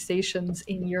hyperfixations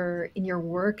in your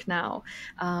work now?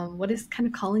 What is kind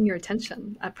of calling your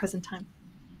attention at present time?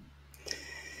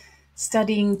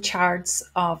 Studying charts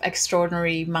of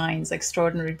extraordinary minds,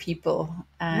 extraordinary people,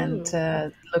 and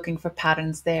Ooh, looking for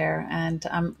patterns there. And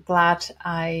I'm glad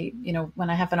when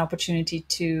I have an opportunity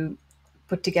to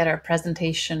put together a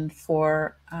presentation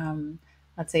for,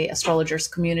 let's say, astrologers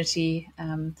community,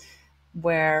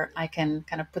 where I can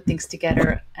kind of put things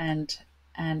together and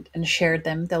share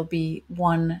them. There'll be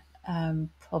one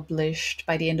published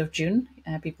by the end of June.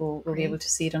 People will be able great. to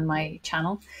see it on my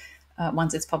channel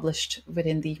once it's published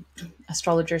within the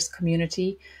astrologers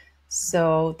community.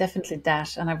 So definitely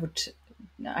that, and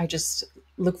I just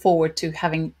look forward to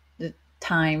having the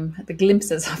time, the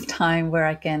glimpses of time where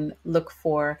I can look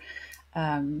for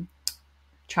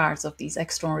charts of these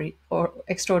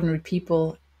extraordinary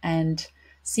people and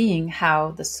seeing how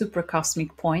the super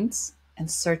cosmic points and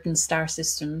certain star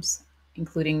systems,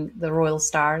 including the royal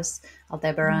stars, Mm.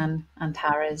 Aldebaran,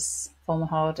 Antares,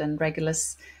 Fomalhaut, and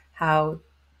Regulus, how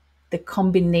the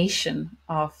combination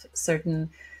of certain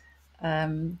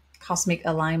cosmic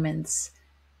alignments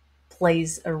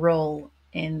plays a role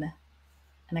in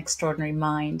an extraordinary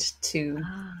mind to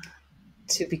Ah,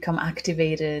 to become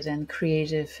activated and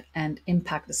creative and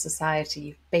impact the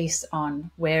society based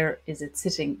on where is it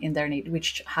sitting in their need,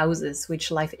 which houses,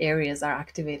 which life areas are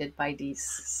activated by these.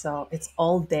 So it's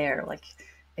all there. Like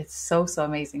it's so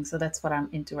amazing. So that's what I'm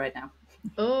into right now.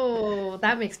 Oh,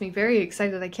 that makes me very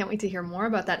excited. I can't wait to hear more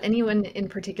about that. Anyone in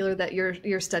particular that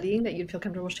you're studying that you'd feel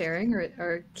comfortable sharing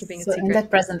or keeping it So in secret? that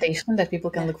presentation that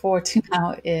people can Yeah. look forward to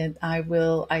now,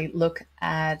 I look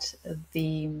at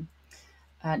the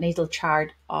natal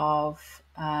chart of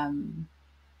Maya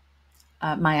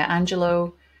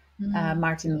Angelou, Mm,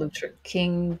 Martin Luther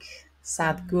King, mm,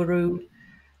 Sadhguru,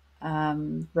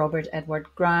 Robert Edward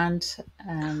Grant,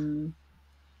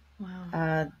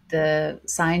 wow. the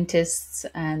scientists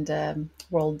and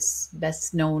world's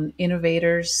best known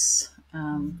innovators,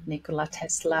 Nikola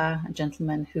Tesla, a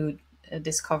gentleman who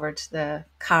discovered the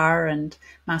car and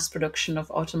mass production of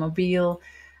automobile,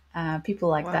 people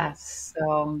like Wow. that.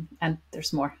 So, and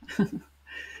there's more.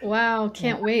 Wow, Yeah.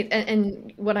 can't wait.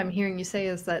 And what I'm hearing you say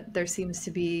is that there seems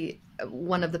to be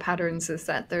one of the patterns is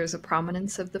that there's a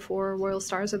prominence of the four royal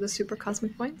stars or the super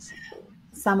cosmic points.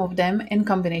 Some of them in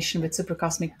combination with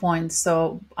supercosmic points.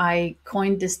 So I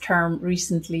coined this term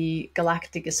recently,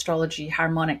 galactic astrology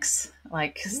harmonics,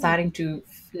 like Ooh. starting to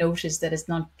notice that it's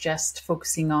not just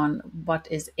focusing on what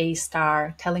is a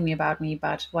star telling me about me,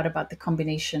 but what about the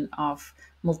combination of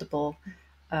multiple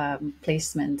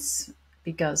placements?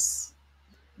 Because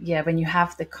yeah, when you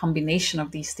have the combination of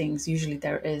these things, usually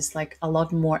there is like a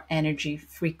lot more energy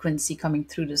frequency coming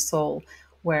through the soul,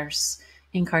 whereas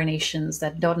incarnations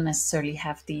that don't necessarily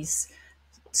have these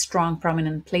strong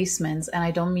prominent placements. And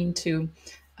I don't mean to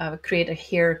create a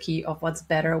hierarchy of what's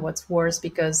better, what's worse,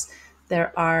 because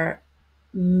there are,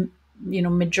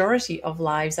 majority of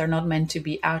lives are not meant to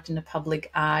be out in the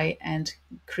public eye and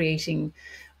creating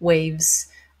waves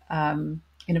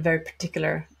in a very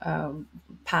particular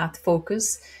path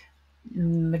focus.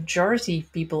 Majority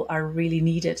people are really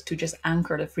needed to just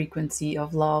anchor the frequency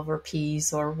of love or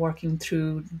peace or working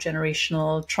through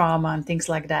generational trauma and things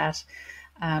like that.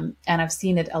 And I've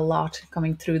seen it a lot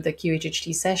coming through the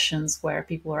QHHT sessions where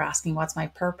people were asking, what's my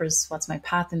purpose? What's my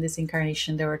path in this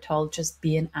incarnation? They were told, just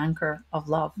be an anchor of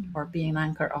love or be an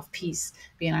anchor of peace,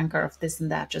 be an anchor of this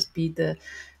and that. Just be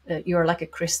you're like a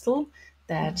crystal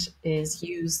that is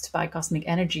used by cosmic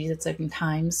energies at certain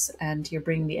times, and you're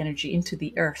bringing the energy into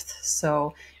the earth.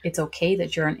 So it's okay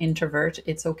that you're an introvert.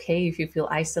 It's okay if you feel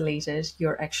isolated.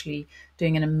 You're actually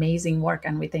doing an amazing work,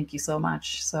 and we thank you so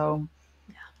much. So,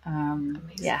 Amazing.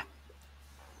 yeah.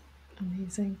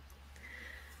 Amazing.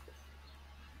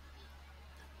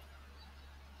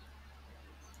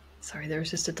 Sorry, there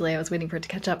was just a delay. I was waiting for it to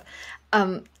catch up.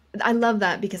 Um, I love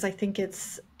that because I think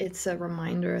it's a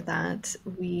reminder that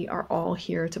we are all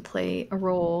here to play a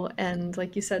role, and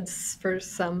like you said, for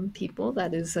some people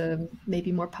that is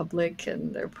maybe more public,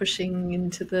 and they're pushing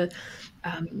into the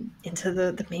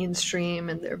mainstream,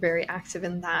 and they're very active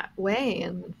in that way.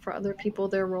 And for other people,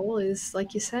 their role is,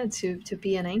 like you said, to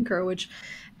be an anchor, which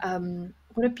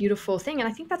what a beautiful thing. And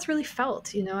I think that's really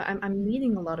felt. I'm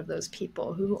meeting a lot of those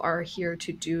people who are here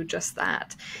to do just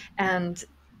that. And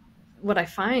what I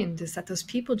find is that those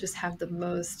people just have the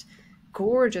most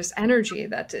gorgeous energy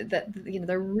that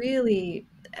they're really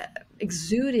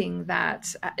exuding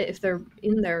that if they're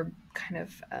in their kind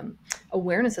of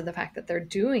awareness of the fact that they're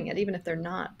doing it, even if they're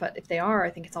not. But if they are,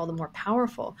 I think it's all the more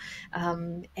powerful.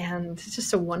 And it's just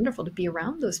so wonderful to be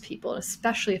around those people,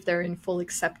 especially if they're in full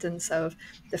acceptance of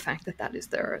the fact that that is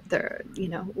their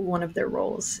one of their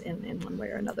roles in one way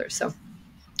or another. So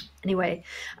anyway,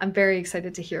 I'm very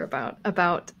excited to hear about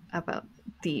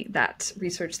the that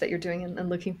research that you're doing, and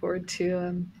looking forward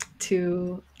to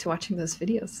watching those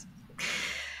videos.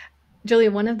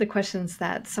 Julia, one of the questions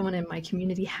that someone in my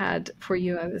community had for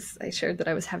you, I shared that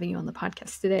I was having you on the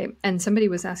podcast today, and somebody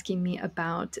was asking me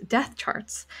about death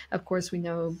charts. Of course, we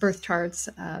know birth charts,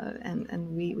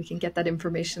 and we can get that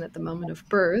information at the moment of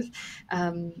birth,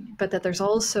 but that there's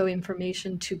also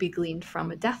information to be gleaned from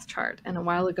a death chart. And a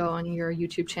while ago on your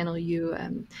YouTube channel, you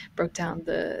broke down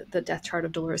the death chart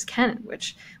of Dolores Cannon,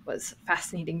 which was a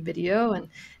fascinating video. And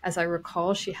as I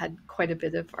recall, she had quite a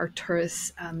bit of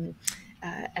Arcturus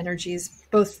energies,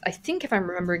 both, I think, if I'm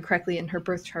remembering correctly, in her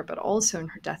birth chart, but also in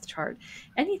her death chart.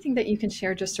 Anything that you can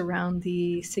share just around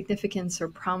the significance or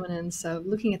prominence of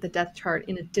looking at the death chart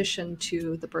in addition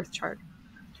to the birth chart?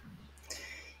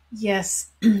 Yes,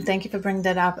 thank you for bringing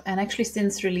that up. And actually,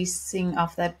 since releasing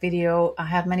of that video, I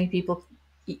have many people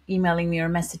emailing me or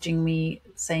messaging me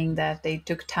saying that they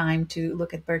took time to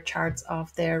look at birth charts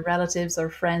of their relatives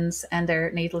or friends and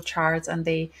their natal charts, and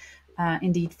they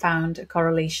indeed found a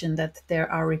correlation that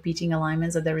there are repeating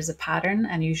alignments, that there is a pattern,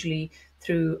 and usually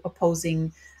through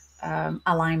opposing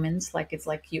alignments, like it's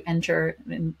like you enter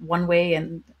in one way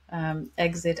and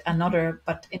exit another,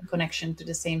 but in connection to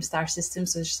the same star system.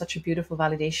 So it's such a beautiful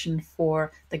validation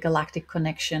for the galactic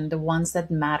connection. The ones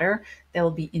that matter,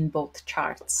 they'll be in both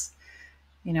charts,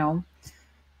 you know.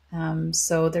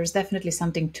 So there's definitely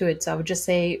something to it. So I would just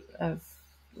say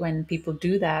when people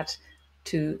do that,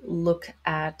 to look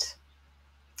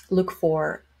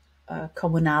for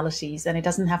commonalities, and it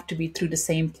doesn't have to be through the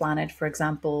same planet. For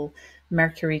example,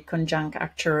 Mercury conjunct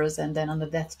Arcturus, and then on the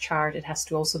death chart, it has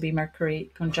to also be Mercury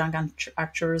conjunct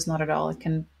Arcturus. Not at all. It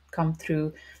can come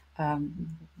through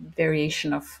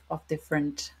variation of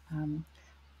different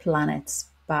planets.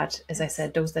 But as I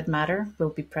said, those that matter will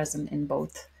be present in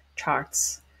both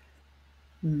charts.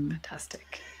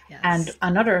 Fantastic. And Yes.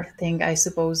 another thing, I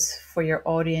suppose, for your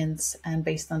audience, and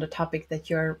based on the topic that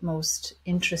you're most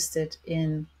interested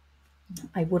in,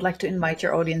 I would like to invite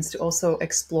your audience to also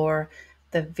explore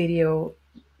the video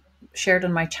shared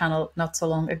on my channel not so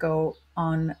long ago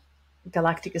on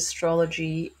Galactic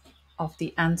Astrology of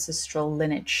the Ancestral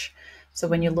Lineage. So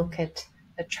when you look at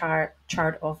a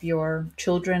chart of your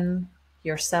children,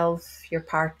 yourself, your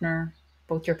partner,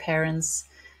 both your parents,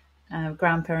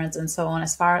 grandparents, and so on,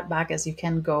 as far back as you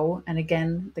can go. And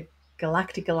again, the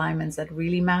galactic alignments that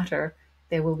really matter,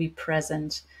 they will be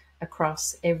present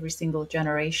across every single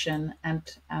generation. And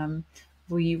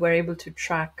we were able to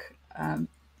track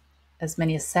as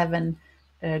many as 7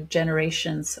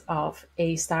 generations of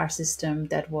a star system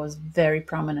that was very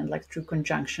prominent, like through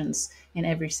conjunctions in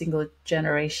every single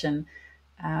generation.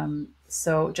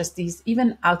 So just these,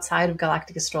 even outside of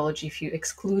galactic astrology, if you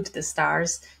exclude the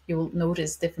stars, you will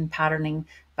notice different patterning.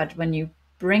 But when you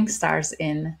bring stars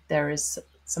in, there is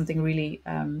something really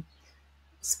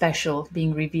special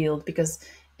being revealed, because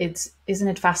isn't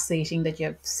it fascinating that you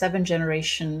have 7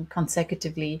 generation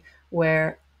consecutively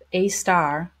where a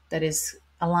star that is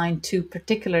aligned to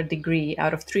particular degree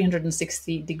out of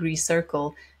 360-degree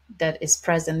circle that is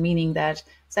present, meaning that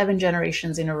 7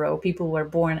 generations in a row, people were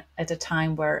born at a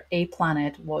time where a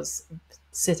planet was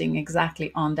sitting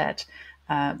exactly on that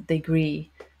degree,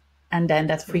 and then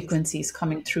that Amazing. frequency is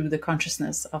coming through the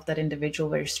consciousness of that individual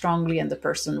very strongly, and the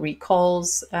person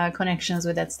recalls connections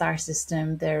with that star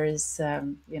system. There is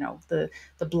the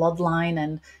bloodline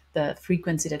and the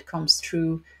frequency that comes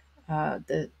through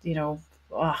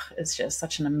it's just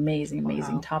such an amazing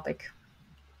Wow. topic.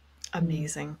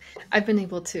 Amazing. I've been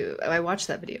able to, I watched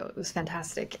that video. It was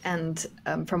fantastic. And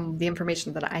from the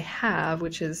information that I have,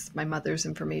 which is my mother's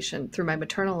information through my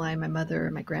maternal line, my mother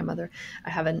and my grandmother, I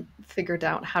haven't figured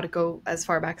out how to go as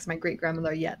far back as my great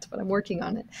grandmother yet, but I'm working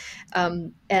on it.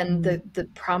 And the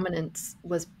prominence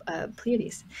was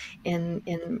Pleiades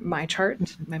in my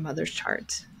chart, my mother's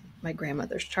chart, my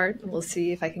grandmother's chart, and we'll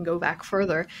see if I can go back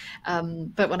further.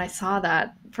 But when I saw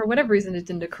that, for whatever reason, it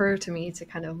didn't occur to me to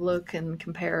kind of look and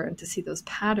compare and to see those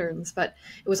patterns. But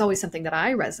it was always something that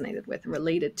I resonated with and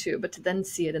related to. But to then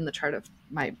see it in the chart of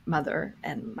my mother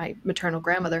and my maternal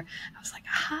grandmother, I was like,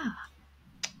 aha.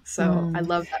 So I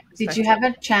love that Did you perspective. have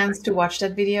a chance to watch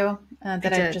that video I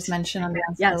that I did. just mentioned on the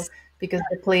Yes. Ansel? Because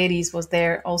the Pleiades was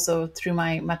there also through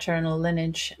my maternal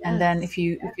lineage. And then Yes. if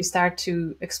you start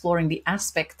to exploring the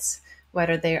aspects,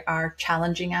 whether they are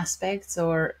challenging aspects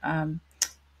or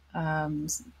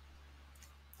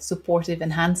supportive,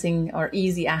 enhancing, or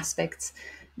easy aspects,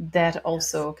 that Yes.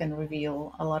 also can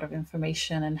reveal a lot of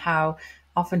information, and how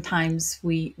oftentimes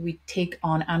we take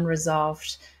on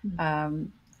unresolved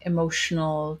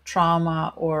emotional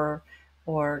trauma or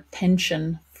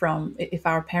tension from, if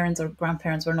our parents or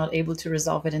grandparents were not able to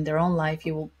resolve it in their own life,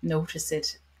 you will notice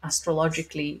it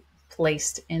astrologically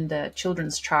placed in the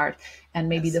children's chart, and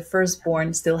maybe the Yes.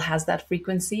 firstborn still has that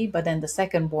frequency, but then the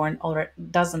secondborn already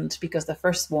doesn't, because the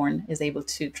firstborn is able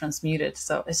to transmute it.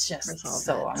 So it's just Resolve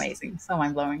so it. amazing, so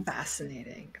mind-blowing.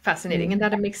 Fascinating. Fascinating. And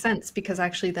that it makes sense because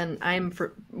actually then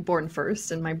born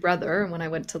first and my brother, when I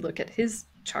went to look at his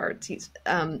chart,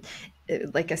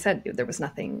 like I said, there was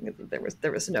nothing,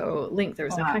 there was no link, there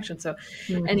was no Wow. connection. So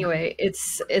Mhm. anyway,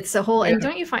 it's a whole, Yeah. and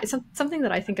don't you find something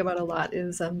that I think about a lot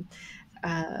is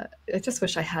I just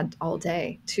wish I had all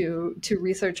day to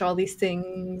research all these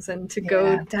things and to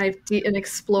go Yeah. dive deep and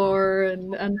explore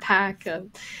and unpack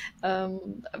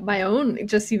my own,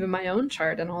 just even my own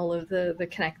chart and all of the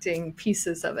connecting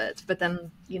pieces of it. But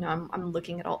then I'm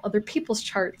looking at all other people's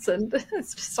charts, and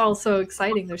it's just all so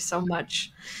exciting. There's so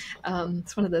much.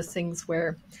 It's one of those things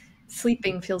where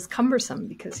sleeping feels cumbersome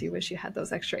because you wish you had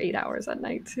those extra 8 hours at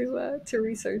night to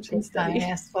research and Big time. study.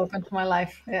 Yes. Welcome to my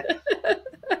life. Yeah.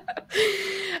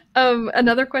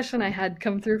 Another question I had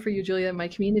come through for you, Julia, in my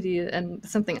community, and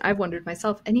something I've wondered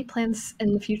myself: any plans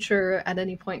in the future, at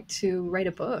any point, to write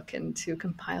a book and to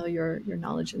compile your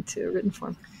knowledge into written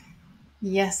form?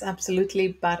 Yes, absolutely.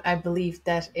 But I believe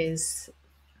that is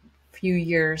few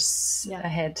years Yeah,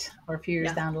 ahead or a few years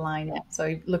yeah, down the line. Yeah.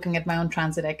 So looking at my own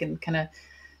transit, I can kind of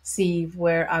see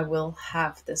where I will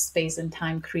have the space and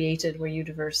time created where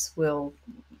universe will,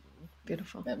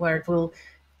 beautiful. where it will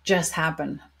just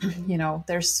happen. You know,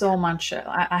 there's Yeah, so much.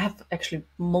 I have actually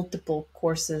multiple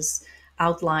courses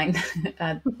outlined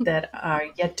that are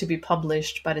yet to be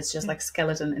published, but it's just yeah, like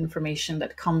skeleton information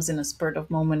that comes in a spurt of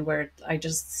moment where I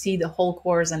just see the whole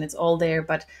course and it's all there,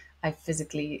 but I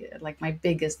physically, like, my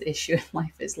biggest issue in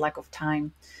life is lack of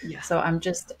time. yeah, So I'm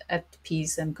just at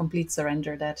peace and complete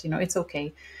surrender that, you know, it's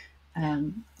okay. yeah.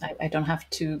 I don't have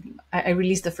to. I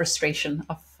release the frustration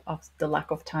of the lack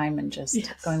of time and just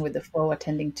going Yes, with the flow,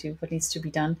 attending to what needs to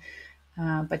be done.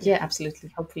 But yeah. yeah,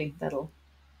 absolutely. Hopefully that'll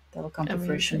come to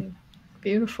fruition. Amazing.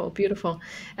 Beautiful, beautiful.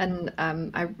 And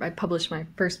I published my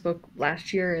first book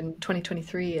last year in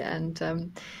 2023, and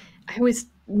I always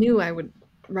knew I would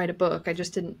write a book. I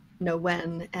just didn't know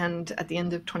when. And at the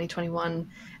end of 2021,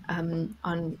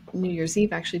 on New Year's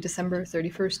Eve, actually December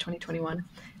 31st, 2021,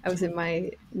 I was in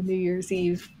my New Year's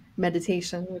Eve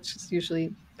meditation, which is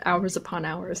usually hours upon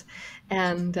hours,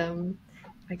 and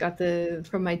I got the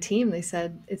from my team. They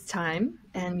said it's time,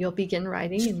 and you'll begin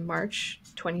writing in March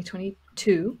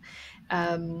 2022.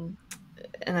 Um,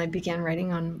 and I began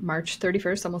writing on March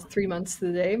 31st, almost 3 months to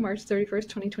the day, March 31st,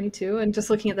 2022, and just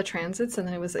looking at the transits, and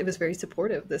it was very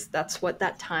supportive. That's what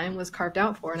that time was carved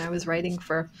out for, and I was writing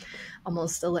for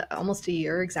almost a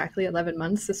year, exactly 11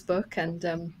 months. This book,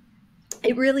 and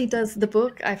it really does. The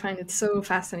book, I find it so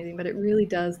fascinating, but it really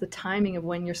does the timing of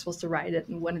when you're supposed to write it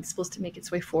and when it's supposed to make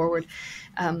its way forward.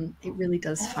 It really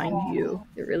does find you.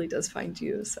 It really does find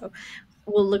you. So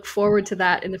we'll look forward to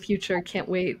that in the future. Can't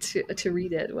wait to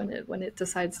read it when it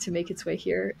decides to make its way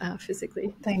here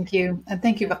physically. Thank you, and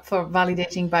thank you Yeah, for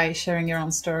validating by sharing your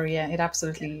own story. Yeah, it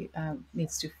absolutely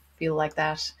needs to feel like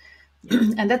that. yeah,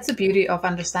 And that's the beauty of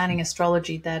understanding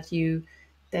astrology, that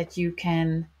you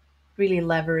can really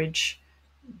leverage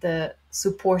the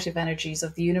supportive energies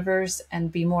of the universe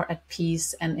and be more at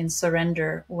peace and in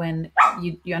surrender when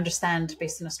you understand,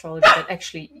 based on astrology, that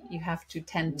actually you have to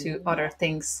tend to other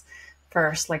things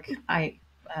first. Like I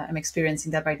am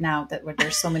experiencing that right now, that where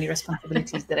there's so many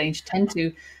responsibilities that I need to tend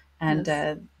to, and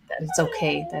yes, that it's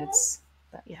okay, that it's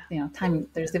that, yeah, you know, timing,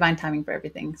 there's divine timing for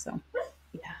everything. So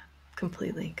yeah,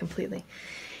 completely, completely.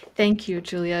 Thank you,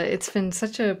 Julia. It's been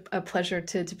such a pleasure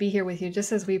to be here with you.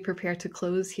 Just as we prepare to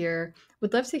close here,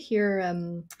 would love to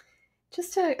hear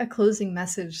just a closing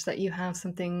message that you have,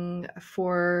 something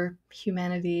for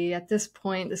humanity at this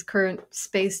point, this current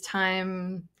space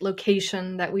time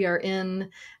location that we are in.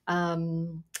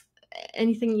 Um,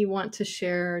 Anything you want to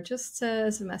share, just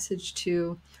as a message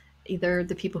to either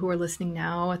the people who are listening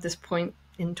now at this point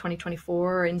in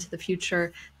 2024 or into the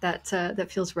future, that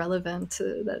feels relevant,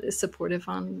 that is supportive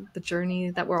on the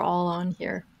journey that we're all on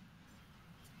here.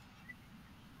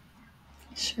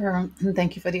 sure.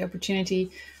 Thank you for the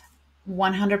opportunity.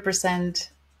 100%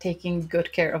 taking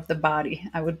good care of the body,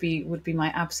 I would be my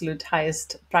absolute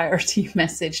highest priority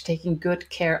message. Taking good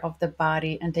care of the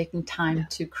body and taking time Yeah.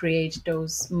 to create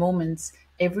those moments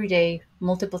every day,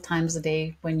 multiple times a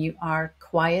day, when you are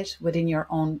quiet within your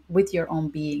own, with your own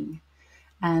being,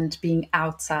 and being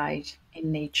outside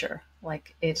in nature.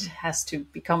 Like, it has to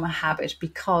become a habit,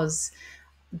 because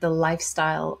the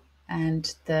lifestyle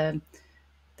and the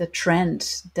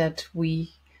trend that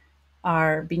we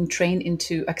are being trained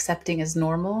into accepting as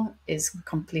normal is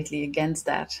completely against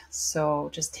that. So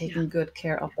just Yeah. taking good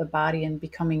care of the body and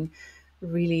becoming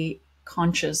really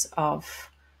conscious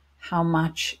of how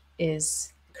much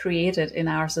is created in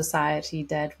our society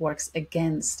that works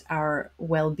against our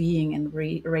well-being and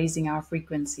raising our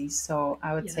frequency. So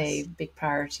I would say Yes. big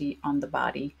priority on the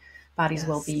body's Yes.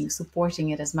 well-being, supporting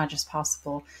it as much as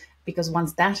possible, because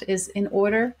once that is in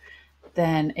order,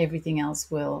 then everything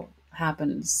else will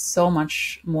happen so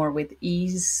much more with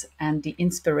ease. And the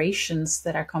inspirations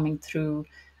that are coming through,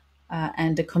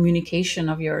 and the communication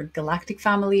of your galactic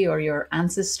family or your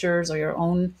ancestors or your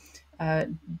own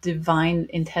divine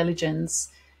intelligence,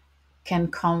 can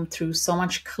come through so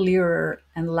much clearer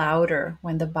and louder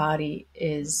when the body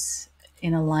is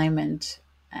in alignment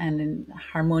and in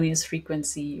harmonious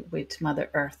frequency with Mother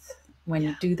Earth. When you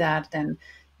Yeah. do that, then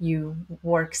you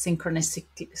work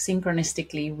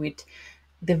synchronistically with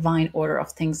divine order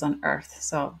of things on Earth.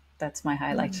 So that's my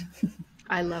highlight. Mm.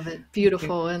 I love it. Thank you.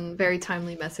 Beautiful and very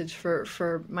timely message for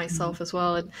Mhm. myself as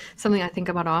well. And something I think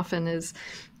about often is,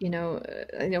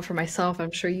 for myself,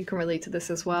 I'm sure you can relate to this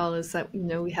as well, is that,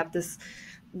 we have this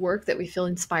work that we feel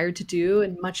inspired to do,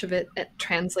 and much of it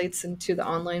translates into the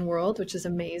online world, which is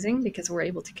amazing because we're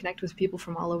able to connect with people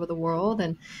from all over the world,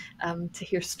 and to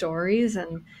hear stories,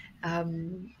 and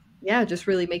yeah, just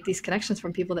really make these connections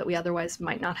from people that we otherwise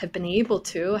might not have been able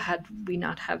to had we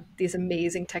not have these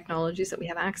amazing technologies that we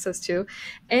have access to,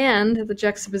 and the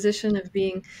juxtaposition of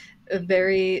being a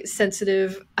very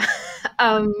sensitive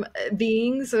um,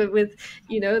 beings with,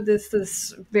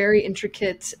 this very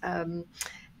intricate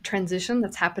transition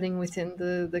that's happening within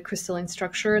the crystalline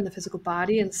structure and the physical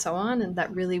body and so on, and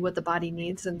that really what the body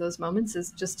needs in those moments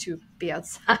is just to be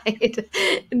outside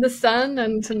in the sun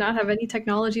and to not have any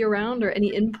technology around or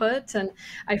any input. And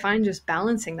I find just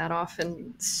balancing that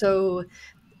often so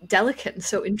delicate and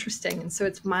so interesting. And so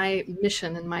it's my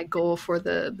mission and my goal for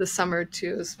the summer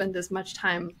to spend as much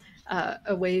time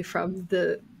away from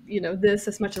this,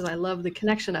 as much as I love the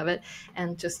connection of it,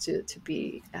 and just to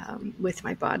be with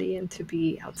my body and to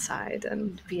be outside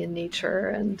and be in nature.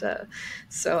 And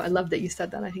so I love that you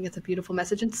said that. I think it's a beautiful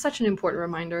message and such an important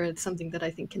reminder. It's something that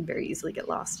I think can very easily get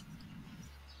lost.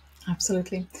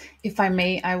 Absolutely. If I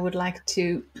may, I would like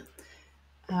to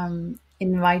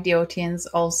invite the audience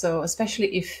also,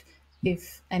 especially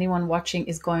if anyone watching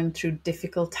is going through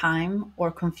difficult time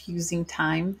or confusing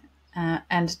time,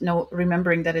 and no,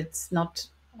 remembering that it's not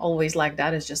always like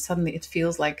that. It's just suddenly it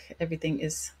feels like everything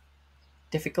is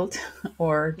difficult,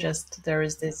 or Yeah. just there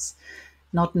is this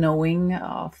not knowing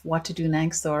of what to do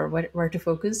next or where to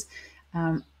focus.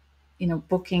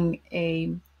 Booking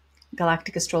a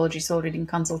Galactic Astrology soul reading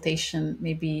consultation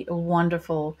may be a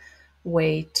wonderful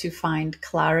way to find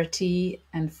clarity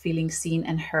and feeling seen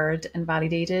and heard and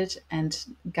validated and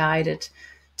guided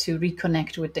to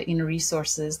reconnect with the inner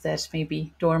resources that may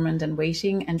be dormant and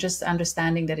waiting, and just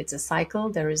understanding that it's a cycle.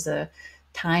 There is a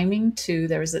timing to,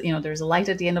 there's a light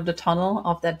at the end of the tunnel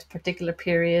of that particular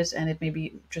period, and it may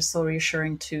be just so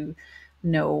reassuring to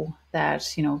know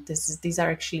that these are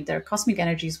actually, there are cosmic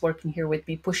energies working here with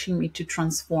me, pushing me to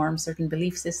transform certain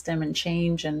belief system and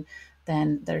change. And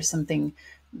then there's something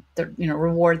that,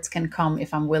 rewards can come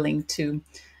if I'm willing to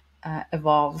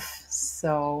evolve.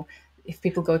 So if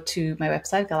people go to my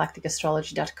website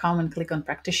galacticastrology.com and click on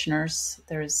practitioners,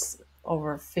 there's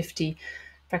over 50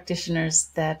 practitioners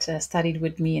that studied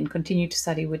with me and continue to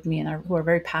study with me, and who are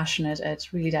very passionate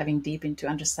at really diving deep into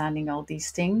understanding all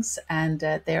these things. And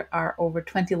there are over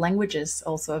 20 languages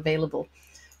also available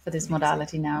for this Amazing.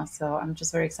 modality now. So I'm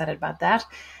just very excited about that.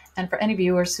 And for any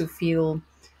viewers who feel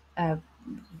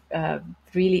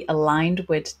really aligned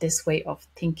with this way of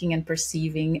thinking and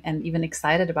perceiving, and even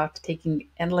excited about taking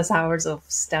endless hours of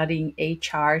studying a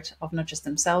chart of not just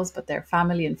themselves but their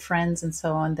family and friends and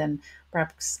so on, then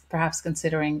perhaps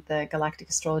considering the Galactic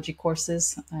Astrology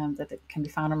courses that can be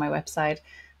found on my website.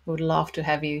 We would love to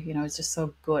have you. It's just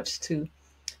so good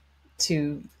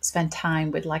to spend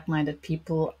time with like-minded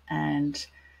people, and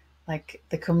like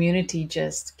the community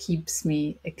just keeps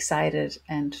me excited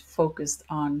and focused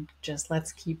on just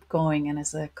let's keep going, and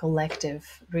as a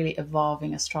collective really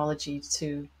evolving astrology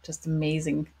to just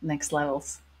amazing next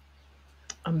levels.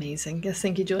 Amazing. Yes,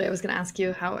 thank you, Julie. I was going to ask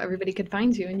you how everybody could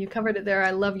find you, and you covered it there.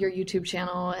 I love your YouTube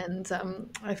channel, and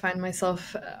I find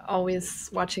myself always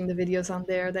watching the videos on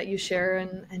there that you share,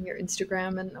 and your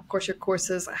Instagram, and of course your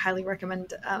courses. I highly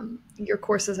recommend your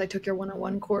courses. I took your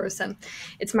one-on-one course, and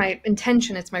it's my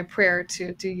intention, it's my prayer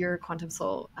to do your Quantum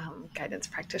Soul Guidance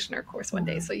Practitioner course one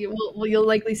day. So you'll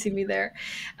likely see me there.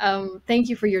 Thank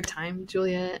you for your time,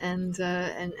 Julia,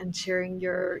 and sharing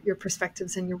your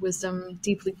perspectives and your wisdom.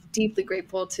 Deeply, deeply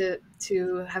grateful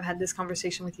to have had this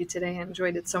conversation with you today. I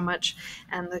enjoyed it so much,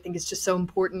 and I think it's just so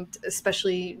important,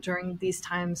 especially during these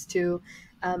times, to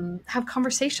have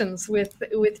conversations with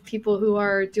people who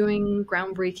are doing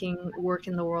groundbreaking work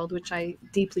in the world, which I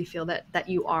deeply feel that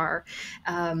you are.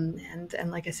 And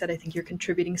like I said, I think you're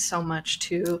contributing so much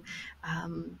to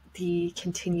the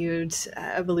continued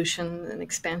evolution and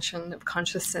expansion of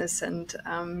consciousness, and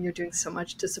you're doing so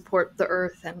much to support the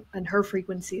Earth and her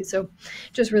frequency. So,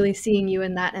 just really seeing you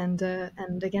in that,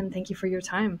 and again, thank you for your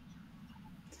time.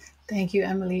 Thank you,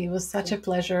 Emily. It was such Yeah, a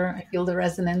pleasure. I feel the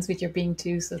resonance with your being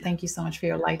too, so yeah, thank you so much for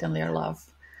your light and your love.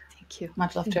 thank you,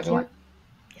 Much love to thank everyone.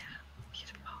 you. Yeah,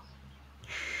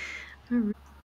 beautiful.